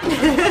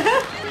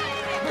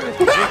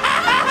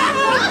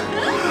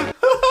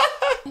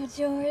 Oh,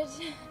 George.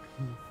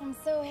 I'm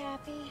so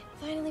happy.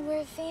 Finally,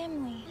 we're a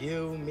family.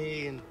 You,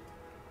 me, and...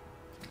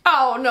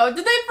 Oh, no.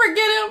 Did they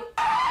forget him?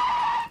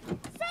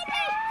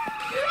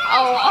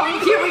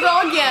 Oh, here we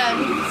go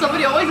again.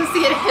 Somebody always is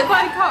getting hit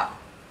by the car.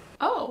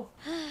 Oh.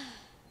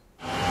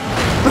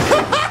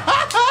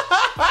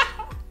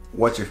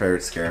 What's your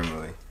favorite scary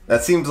movie?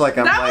 That seems like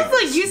I'm that like... That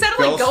was like, you said it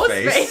like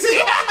Ghostface.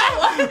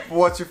 Yeah.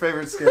 What's your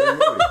favorite scary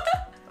movie?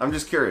 I'm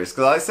just curious,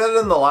 because I said it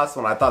in the last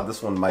one. I thought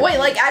this one might Wait, be.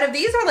 like out of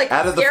these or like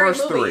out of the scary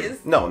first movies?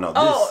 3? No,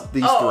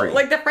 these 3.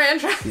 Like the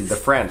franchise. The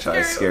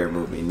franchise scary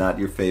movie, not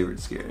your favorite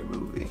scary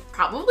movie.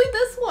 Probably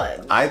this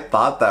one. I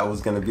thought that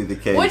was going to be the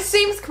case. Which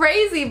seems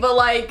crazy, but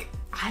like,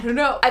 I don't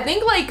know. I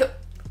think like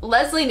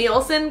Leslie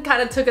Nielsen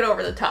kind of took it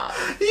over the top.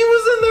 He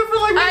was in there for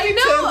like maybe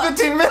 10,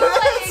 15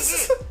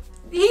 minutes. Like,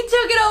 he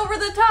took it over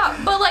the top.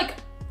 But like,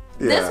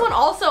 this one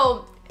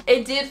also...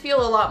 It did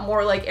feel a lot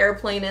more like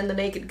Airplane and The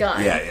Naked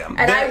Gun. Yeah.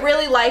 And I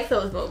really like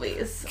those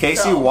movies.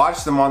 Kacee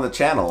watched them on the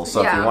channel,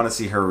 so if you Yeah. want to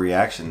see her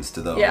reactions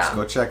to those,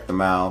 go check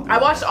them out. I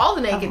watched all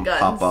The Naked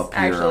Guns, pop up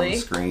here actually. on the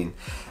screen.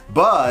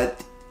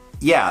 But,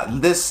 yeah,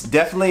 this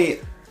definitely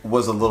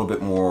was a little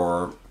bit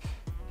more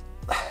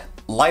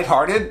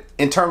lighthearted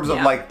in terms of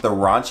like the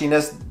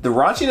raunchiness. The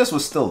raunchiness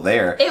was still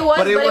there. It was,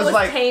 but it was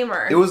like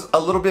tamer. It was a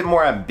little bit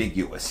more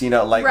ambiguous, you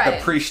know, like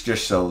the priest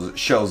just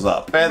shows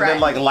up and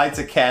then like lights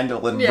a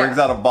candle and brings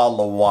out a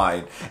bottle of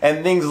wine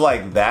and things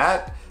like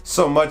that.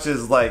 So much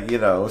as like, you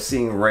know,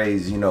 seeing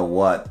Ray's, you know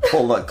what,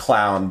 pull a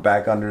clown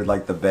back under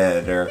like the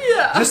bed or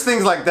just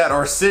things like that,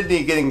 or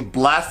Sydney getting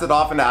blasted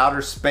off into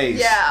outer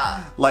space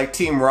like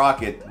Team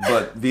Rocket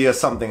but via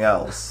something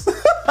else.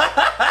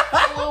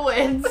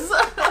 Fluids.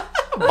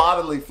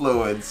 Bodily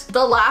fluids.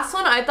 The last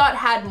one I thought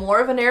had more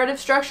of a narrative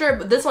structure,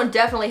 but this one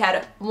definitely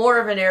had more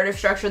of a narrative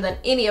structure than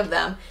any of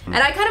them. And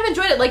I kind of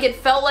enjoyed it. Like, it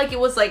felt like it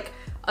was like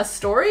a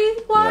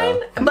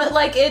storyline, but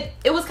like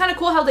it was kind of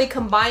cool how they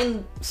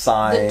combined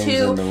signs the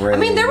two. And the I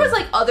mean, there was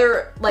like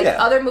other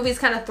movies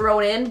kind of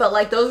thrown in, but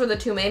like those were the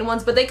 2 main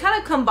ones. But they kind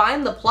of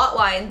combined the plot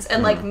lines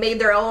and like made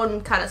their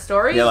own kind of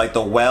story. Yeah, like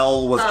the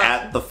well was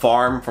at the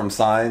farm from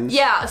Signs.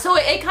 Yeah, so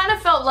it kind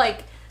of felt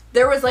like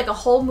there was like a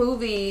whole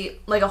movie,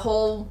 like a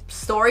whole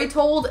story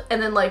told,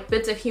 and then like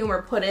bits of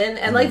humor put in,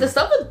 and like the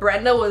stuff with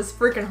Brenda was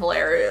freaking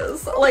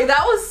hilarious. Like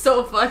that was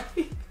so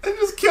funny. They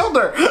just killed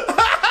her.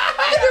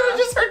 It was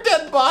just her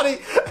dead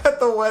body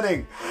at the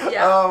wedding.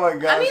 Yeah. Oh my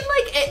gosh. I mean,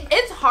 like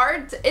it's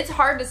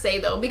hard to say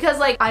though, because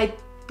like I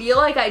feel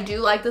like I do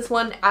like this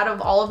one out of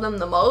all of them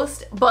the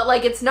most, but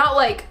like it's not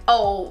like,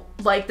 oh,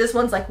 like this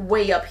one's like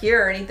way up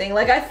here or anything.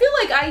 Like I feel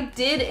like I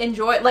did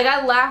enjoy it. Like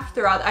I laughed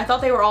throughout. I thought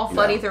they were all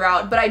funny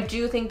throughout, but I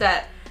do think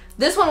that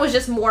this one was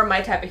just more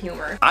my type of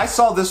humor. I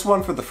saw this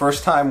one for the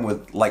first time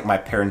with like my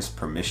parents'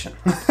 permission.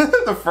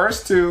 The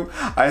first 2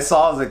 I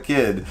saw as a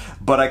kid,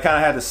 but I kind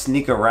of had to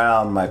sneak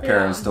around my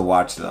parents to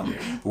watch them.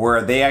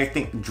 Where they, I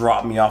think,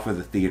 dropped me off at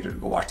the theater to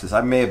go watch this.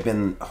 I may have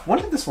been, when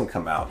did this one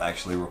come out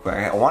actually real quick?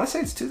 I want to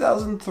say it's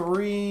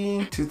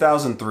 2003.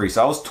 2003,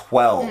 so I was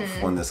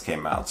 12 when this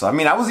came out. So I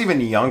mean, I was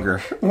even younger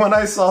when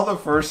I saw the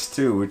first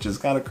 2, which is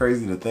kind of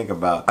crazy to think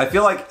about. I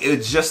feel like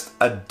it's just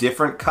a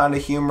different kind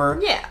of humor.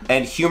 Yeah.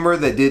 And humor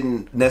that didn't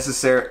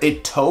necessarily,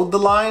 it towed the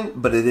line,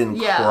 but it didn't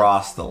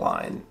cross the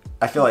line.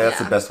 I feel like that's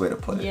the best way to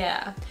put it.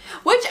 Yeah.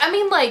 Which, I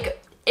mean,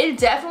 like, it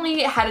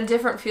definitely had a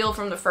different feel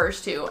from the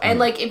first 2. And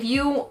like, if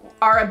you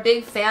are a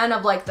big fan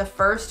of like the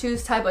first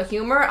 2's type of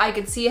humor, I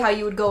could see how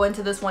you would go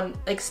into this one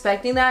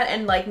expecting that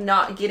and like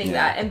not getting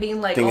that and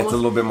being like, I think it's a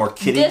little bit more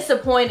kiddie.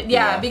 Disappointed.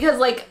 Yeah, because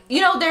like,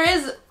 you know, there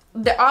is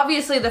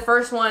obviously the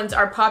first ones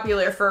are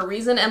popular for a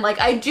reason, and like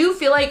I do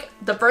feel like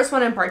the first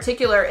one in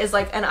particular is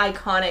like an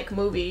iconic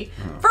movie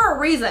for a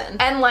reason,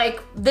 and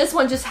like this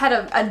one just had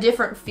a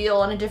different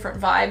feel and a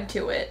different vibe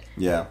to it.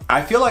 Yeah,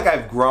 I feel like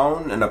I've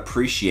grown an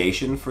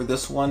appreciation for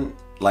this one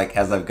like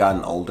as I've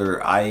gotten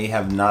older. I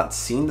have not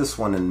seen this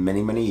one in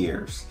many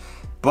years,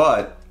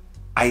 but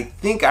I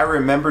think I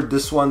remembered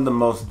this one the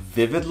most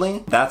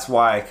vividly. That's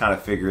why I kind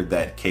of figured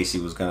that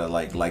Kacee was gonna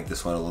like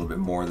this one a little bit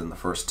more than the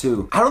first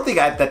two. I don't think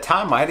at that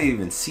time I had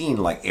even seen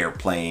like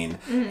Airplane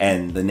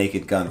and the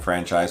Naked Gun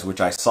franchise,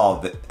 which I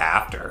saw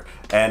after.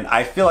 And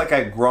I feel like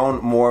I've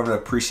grown more of an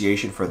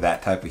appreciation for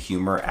that type of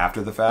humor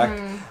after the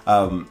fact.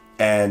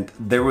 And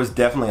there was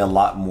definitely a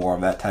lot more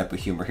of that type of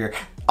humor here.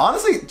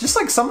 Honestly, just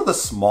like some of the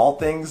small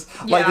things,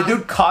 like the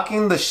dude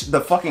cocking the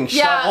fucking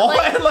shovel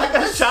and like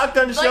a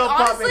shotgun shell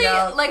popping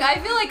out. Like I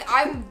feel like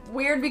I'm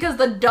weird because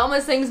the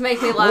dumbest things make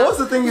me laugh. What was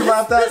the thing you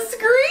laughed at? The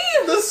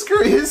scream! The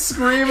scream! His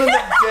scream in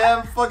the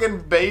damn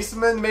fucking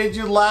basement made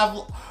you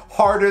laugh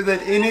harder than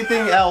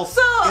anything else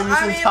in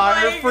this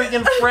entire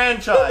freaking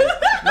franchise.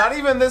 Not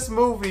even this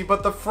movie,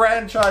 but the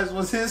franchise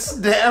was his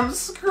damn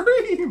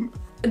scream.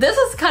 This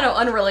is kind of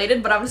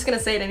unrelated, but I'm just gonna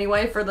say it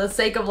anyway for the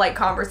sake of like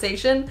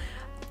conversation.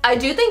 I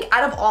do think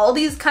out of all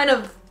these kind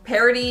of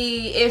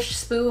parody-ish,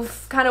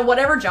 spoof, kind of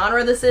whatever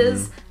genre this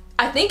is,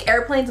 I think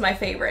Airplane's my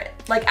favorite.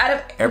 Like out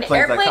of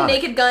Airplane,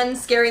 Naked Gun,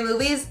 scary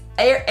movies,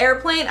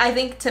 Airplane, I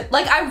think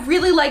I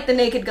really like the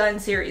Naked Gun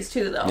series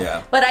too though.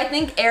 Yeah. But I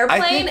think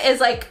Airplane is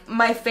like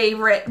my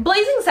favorite.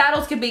 Blazing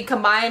Saddles could be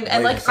combined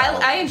and like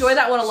I enjoy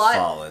that one a lot.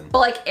 Solid. But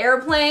like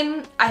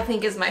Airplane, I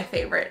think is my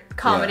favorite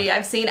comedy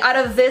I've seen out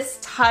of this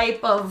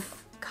type of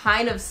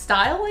kind of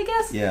style, I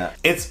guess. Yeah.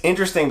 It's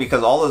interesting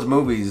because all those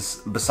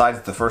movies, besides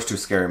the first two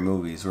scary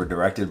movies, were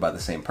directed by the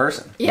same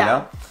person. Yeah. You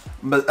know?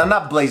 But I'm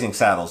not Blazing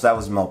Saddles, that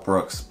was Mel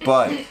Brooks.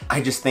 But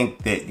I just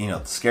think that, you know,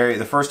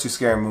 the first two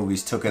scary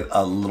movies took it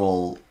a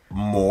little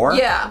more.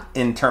 Yeah.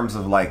 In terms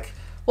of like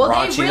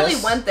raunchiness. They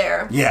really went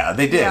there. Yeah,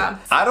 they did. Yeah.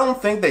 I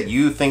don't think that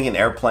you thinking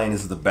Airplane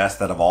is the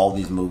best out of all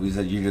these movies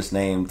that you just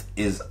named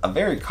is a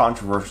very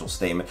controversial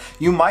statement.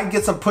 You might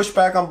get some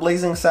pushback on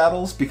Blazing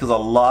Saddles because a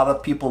lot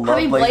of people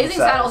love Blazing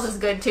Saddles. Is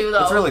good too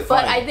though. It's really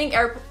funny. But I think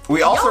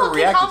we also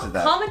reacted to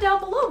that. Comment down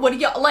below. What do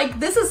y'all like?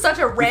 This is such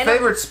a random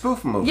favorite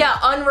spoof movie. Yeah,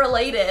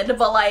 unrelated,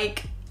 but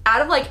like out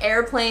of like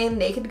Airplane,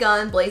 Naked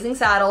Gun, Blazing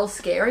Saddles,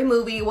 Scary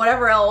Movie,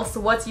 whatever else,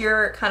 what's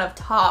your kind of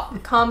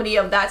top comedy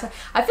of that time?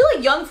 I feel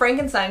like Young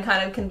Frankenstein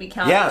kind of can be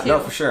counted too. Yeah, no,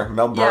 for sure.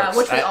 Mel Brooks. Yeah,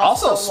 which we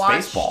also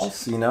watched.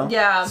 Spaceballs, you know?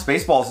 Yeah.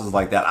 Spaceballs is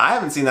like that. I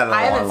haven't seen that in a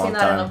long time. I haven't seen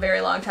that in a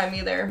very long time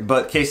either.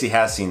 But Kacee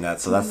has seen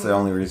that, so that's the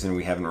only reason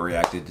we haven't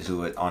reacted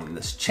to it on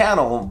this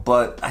channel.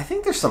 But I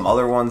think there's some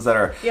other ones that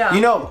are... Yeah.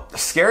 You know,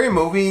 Scary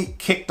Movie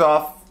kicked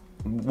off,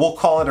 we'll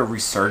call it a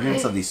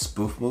resurgence of these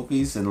spoof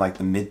movies in like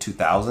the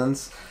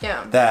mid-2000s.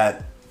 Yeah.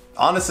 That...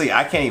 Honestly,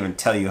 I can't even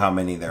tell you how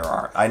many there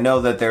are. I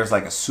know that there's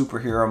like a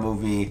superhero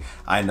movie.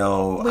 I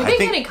know... We didn't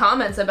get any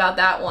comments about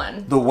that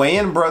one. The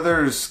Wayans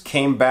brothers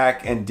came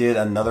back and did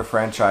another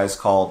franchise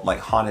called like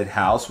Haunted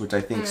House, which I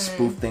think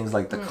spoofed things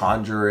like The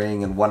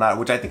Conjuring and whatnot,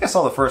 which I think I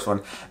saw the first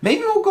one.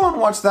 Maybe we'll go and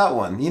watch that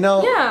one. You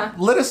know,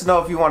 let us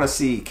know if you want to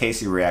see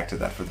Kacee react to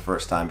that for the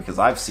first time because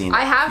I've seen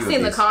I have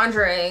seen The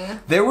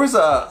Conjuring. There was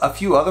a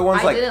few other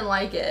ones. I didn't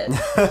like it.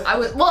 I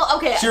was... Well,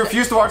 okay. She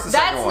refused to watch the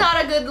second one. That's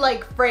not a good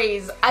like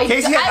phrase.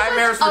 Kacee had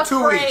nightmares for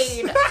 2 weeks.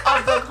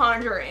 Of The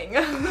Conjuring.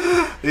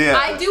 Yeah.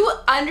 I do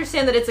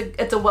understand that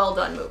it's a well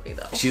done movie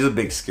though. She's a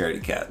big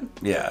scaredy cat.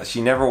 Yeah,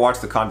 she never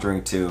watched The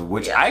Conjuring 2,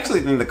 which I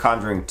actually think The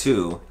Conjuring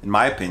 2, in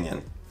my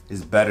opinion,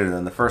 is better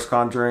than the first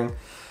Conjuring.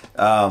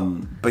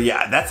 But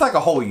yeah, that's like a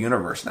whole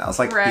universe now. It's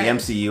like the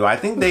MCU. I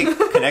think they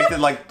connected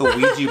like the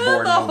Ouija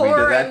board movie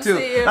to that too.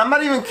 MCU. I'm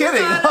not even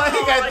kidding.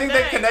 I think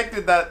they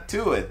connected that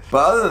to it.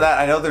 But other than that,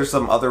 I know there's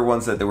some other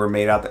ones that were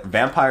made out there.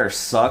 Vampires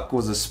Suck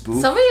was a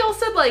spoof. Somebody else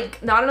said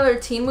like not another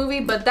teen movie,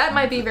 but that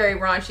might be very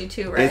raunchy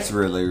too, right? It's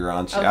really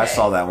raunchy. Okay. I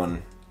saw that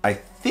one. I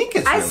think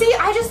it's I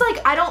just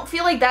like I don't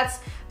feel like that's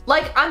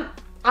like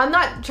I'm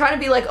not trying to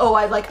be like, oh,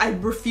 I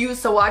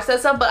refuse to watch that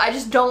stuff, but I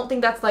just don't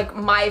think that's like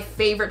my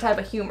favorite type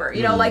of humor.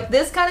 You know, like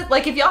this kind of,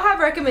 like if y'all have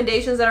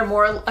recommendations that are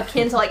more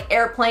akin to like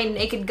Airplane,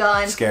 Naked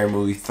Gun, Scary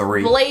Movie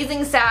 3,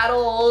 Blazing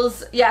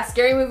Saddles,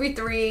 Scary Movie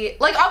 3.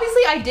 Like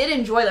obviously I did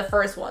enjoy the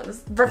first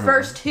ones, the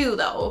first two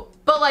though.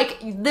 But like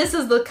this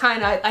is the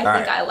kind I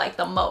think I like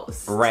the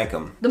most. Rank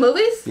them. The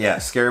movies? Yeah,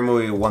 Scary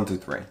Movie 1 through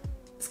 3.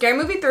 Scary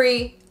Movie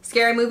 3.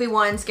 Scary Movie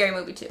 1, Scary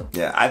Movie 2.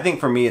 Yeah, I think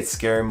for me it's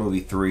Scary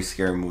Movie 3,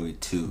 Scary Movie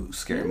 2,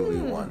 Scary Movie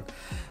 1.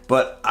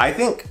 But I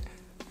think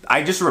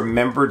I just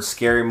remembered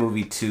Scary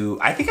Movie 2.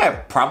 I think I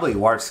probably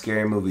watched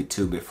Scary Movie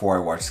 2 before I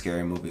watched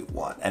Scary Movie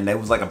 1. And it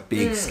was like a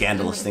big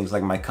scandalous thing.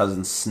 Like my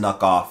cousin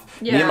snuck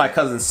off. Me and my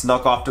cousin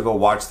snuck off to go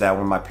watch that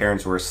when my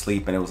parents were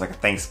asleep. And it was like a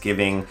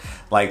Thanksgiving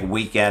like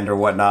weekend or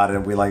whatnot.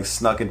 And we like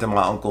snuck into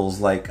my uncle's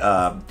like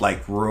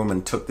room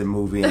and took the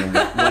movie and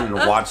went and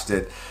watched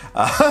it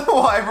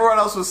while everyone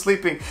else was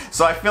sleeping.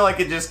 So I feel like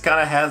it just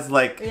kind of has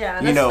like,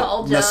 you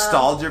know,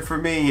 nostalgia for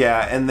me.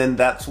 Yeah. And then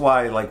that's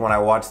why like when I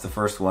watched the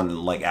first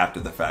one, like after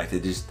the fact,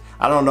 it just,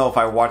 I don't know if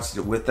I watched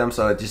it with them,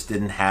 so it just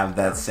didn't have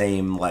that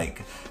same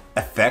like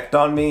effect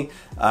on me.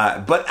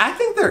 But I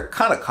think they're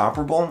kind of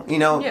comparable, you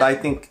know. I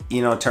think,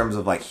 you know, in terms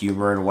of like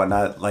humor and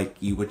whatnot, like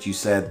what you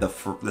said,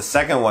 the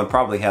second one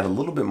probably had a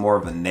little bit more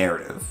of a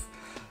narrative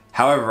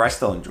However, I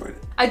still enjoyed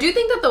it. I do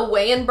think that the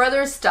Wayans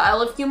brothers'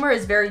 style of humor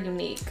is very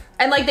unique.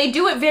 And like they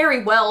do it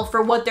very well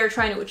for what they're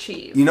trying to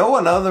achieve. You know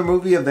another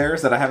movie of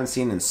theirs that I haven't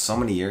seen in so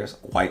many years?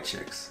 White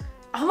Chicks.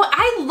 Oh,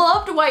 I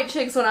loved White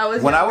Chicks when I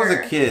was When younger. I was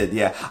a kid,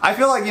 yeah. I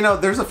feel like, you know,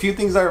 there's a few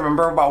things I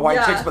remember about White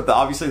Yeah. Chicks, but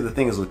obviously the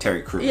thing is with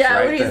Terry Crews, Yeah,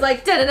 right? when he's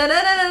like,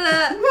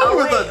 da-da-da-da-da-da. Oh,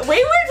 wait,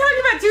 we were talking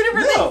about two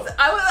different things.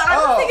 I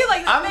was thinking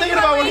like, I'm thinking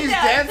about when he's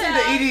dancing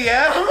to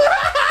EDM.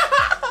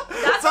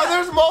 So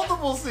there's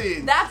multiple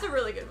scenes. That's a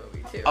really good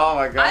movie too. Oh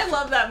my gosh. I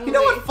love that movie. You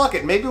know what? Fuck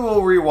it. Maybe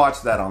we'll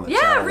rewatch that on the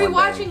channel. Yeah,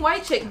 rewatching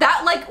White Chick.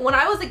 That, like, when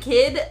I was a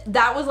kid,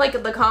 that was like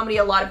the comedy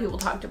a lot of people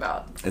talked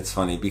about. It's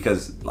funny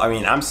because, I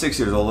mean, I'm 6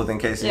 years older than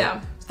Kacee.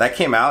 Yeah. That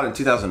came out in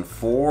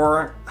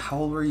 2004. How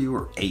old were you?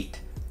 Or 8?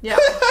 Yeah.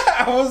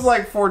 I was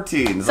like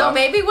 14. So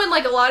maybe when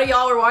like a lot of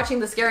y'all were watching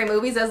the scary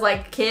movies as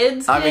like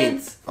kids, I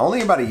mean,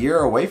 only about a year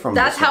away from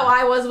that's this how one.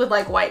 I was with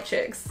like White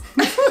Chicks.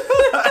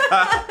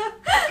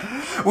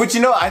 Which,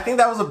 you know, I think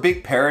that was a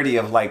big parody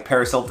of like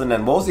Paris Hilton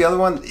and what was the other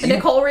one?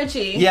 Nicole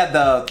Richie. Yeah,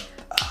 the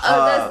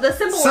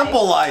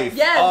Simple Life.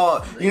 Yes.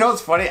 Oh, you know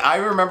what's funny? I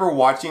remember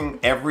watching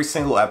every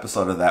single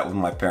episode of that with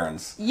my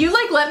parents. You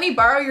like let me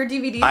borrow your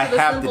DVD for I the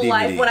have Simple the DVD.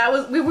 Life when I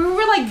was we were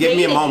like Give dating.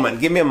 me a moment.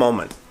 Give me a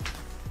moment.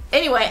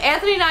 Anyway,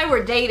 Anthony and I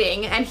were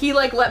dating and he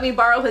like let me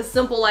borrow his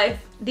Simple Life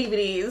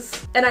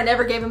DVDs and I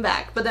never gave him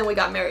back, but then we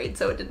got married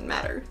so it didn't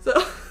matter.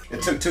 So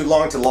It took too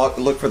long to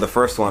look for the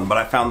first one, but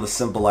I found the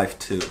Simple Life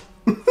 2.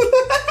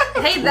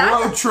 hey,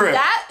 that's Road trip.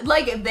 that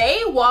like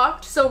they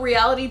walked so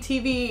reality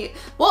TV.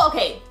 Well,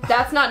 okay,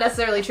 that's not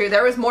necessarily true.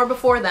 There was more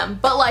before them,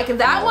 but like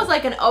that was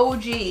like an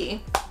OG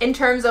in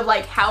terms of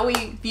like how we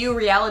view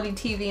reality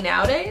TV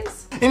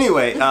nowadays.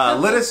 Anyway,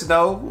 let us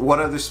know what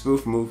other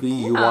spoof movie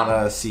you want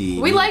to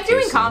see. We like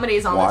doing Kacee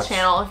comedies on watch. this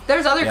channel. If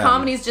there's other Yeah.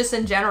 comedies just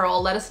in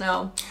general, let us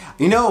know.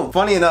 You know,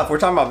 funny enough, we're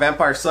talking about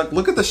Vampire Suck.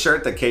 Look at the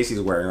shirt that Kacee's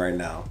wearing right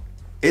now.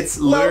 It's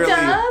literally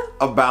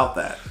about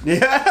that.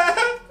 Yeah.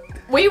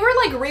 We were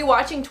like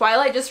rewatching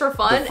Twilight just for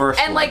fun, The first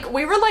and one. like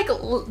we were like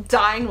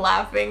dying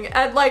laughing,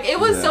 and like it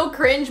was Yeah. so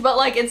cringe, but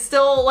like it's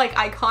still like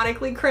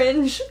iconically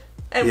cringe,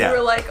 and Yeah. we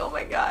were like, oh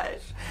my gosh,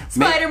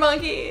 Ma- Spider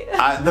Monkey.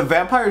 The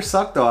Vampire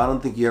Suck, though, I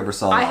don't think you ever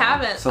saw that I one.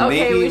 haven't. So Okay,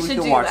 maybe we we should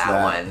can do watch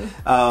that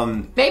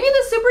one. Maybe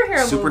the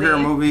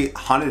Superhero movie.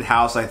 Haunted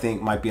House, I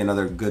think, might be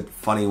another good,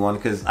 funny one,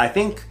 because I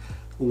think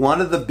one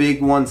of the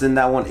big ones in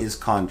that one is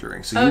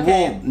Conjuring. So you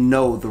Okay. will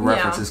know the Yeah.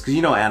 references, because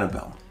you know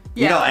Annabelle.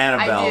 You Yeah, know I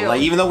Annabelle. do.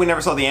 Like, even though we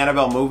never saw the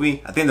Annabelle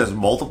movie, I think there's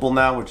multiple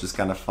now, which is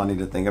kind of funny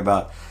to think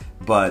about.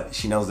 But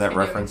she knows that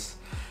reference.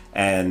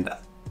 And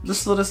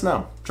just let us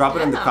know. Drop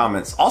it in the Yeah.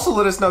 comments. Also,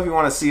 let us know if you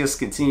want to see us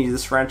continue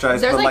this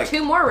franchise. There's but like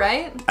 2 more,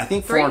 right? I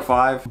think 4 3? and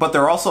 5, but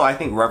they're also, I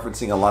think,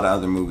 referencing a lot of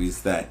other movies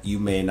that you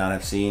may not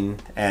have seen.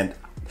 And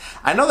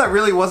I know that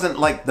really wasn't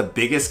like the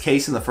biggest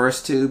case in the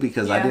first 2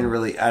 because I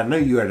know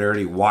you had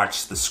already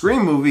watched the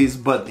Scream movies,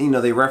 but you know,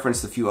 they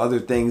referenced a few other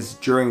things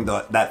during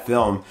that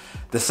film.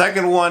 The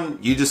second one,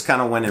 you just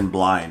kind of went in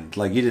blind.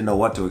 Like, you didn't know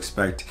what to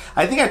expect.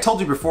 I think I told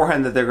you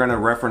beforehand that they're going to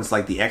reference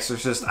like The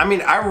Exorcist. I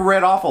mean, I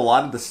read off a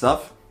lot of the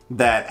stuff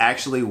that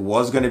actually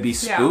was going to be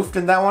spoofed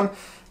in that one,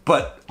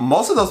 but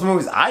most of those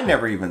movies I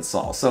never even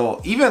saw.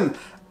 So even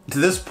to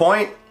this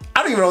point,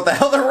 I don't even know what the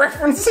hell they're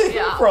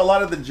referencing for a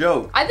lot of the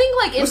joke. I think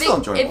like It was still if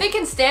enjoyable. it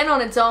can stand on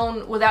its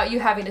own without you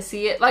having to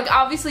see it, like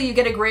obviously you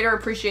get a greater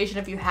appreciation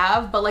if you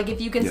have, but like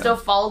if you can Yeah. still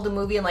follow the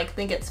movie and like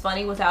think it's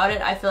funny without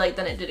it, I feel like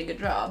then it did a good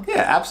job.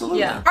 Yeah, absolutely.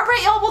 Yeah. All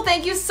right, y'all. Well,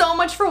 thank you so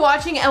much for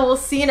watching, and we'll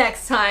see you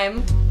next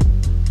time.